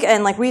 I think,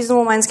 and like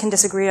reasonable minds can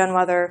disagree on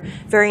whether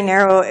very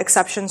narrow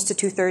exceptions to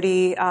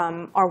 230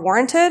 are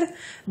warranted,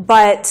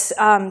 but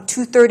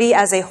 230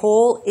 as a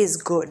whole is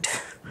good.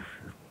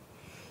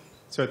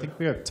 So I think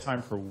we have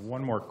time for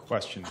one more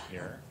question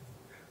here.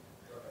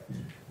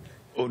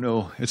 Oh,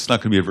 no, it's not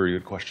going to be a very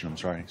good question. I'm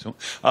sorry. So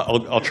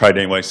I'll try it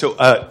anyway. So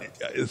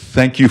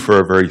thank you for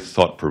a very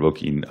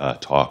thought-provoking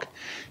talk.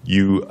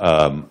 You,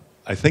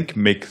 I think,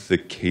 make the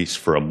case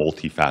for a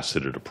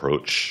multifaceted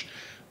approach,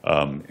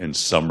 in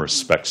some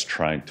respects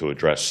trying to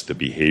address the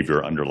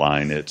behavior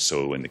underlying it.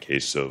 So in the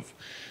case of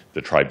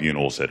the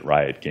tribunals at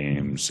Riot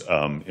Games,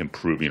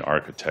 improving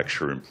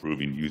architecture,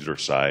 improving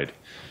user-side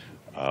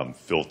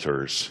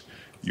filters.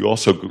 You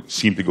also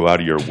seem to go out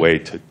of your way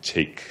to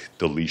take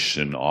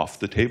deletion off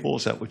the table.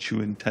 Is that what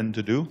you intend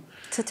to do?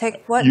 To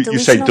take what? You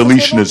say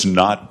deletion is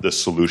not the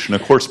solution.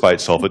 Of course, by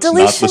itself, it's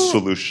not the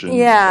solution.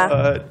 Yeah.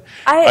 But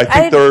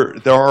I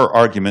think there are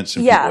arguments,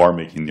 and yeah. people are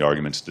making the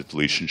arguments that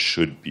deletion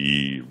should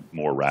be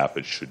more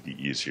rapid, should be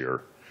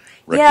easier,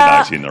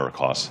 recognizing there are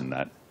costs in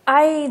that.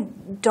 I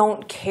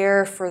don't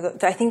care for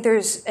the. I think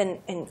there's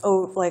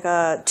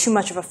too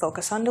much of a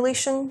focus on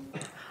deletion.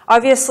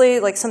 Obviously,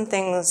 like some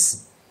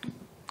things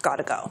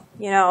gotta go.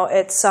 You know,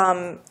 it's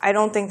I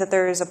don't think that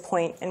there is a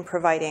point in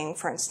providing,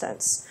 for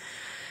instance,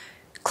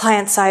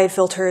 client-side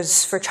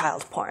filters for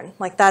child porn.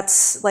 Like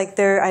that's like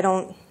there. I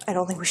don't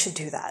think we should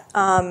do that.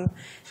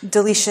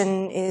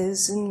 Deletion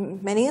is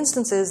in many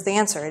instances the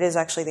answer. It is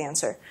actually the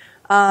answer.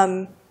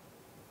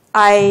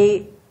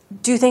 I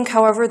do think,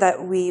 however,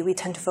 that we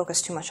tend to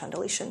focus too much on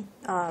deletion,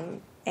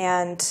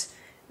 and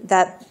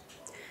that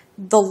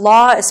the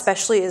law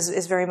especially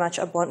is very much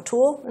a blunt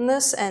tool in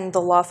this, and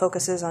the law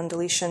focuses on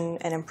deletion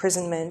and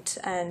imprisonment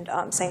and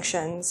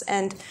sanctions.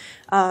 And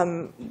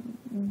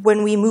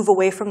when we move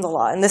away from the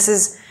law, and this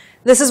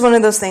is one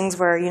of those things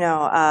where, you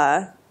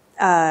know,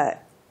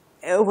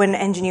 when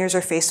engineers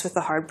are faced with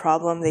a hard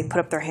problem, they put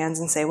up their hands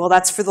and say, well,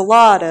 that's for the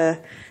law to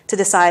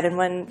decide. And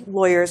when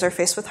lawyers are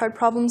faced with hard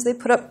problems, they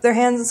put up their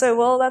hands and say,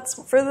 well, that's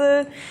for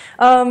the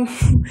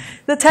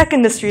tech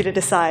industry to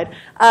decide.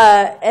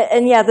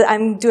 And yeah,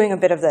 I'm doing a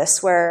bit of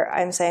this where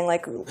I'm saying,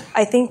 like,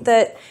 I think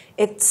that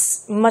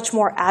it's much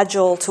more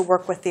agile to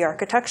work with the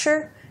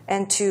architecture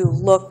and to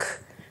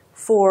look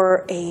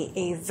for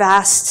a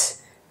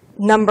vast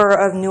number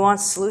of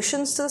nuanced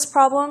solutions to this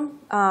problem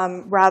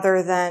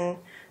rather than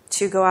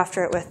to go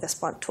after it with this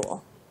blunt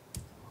tool.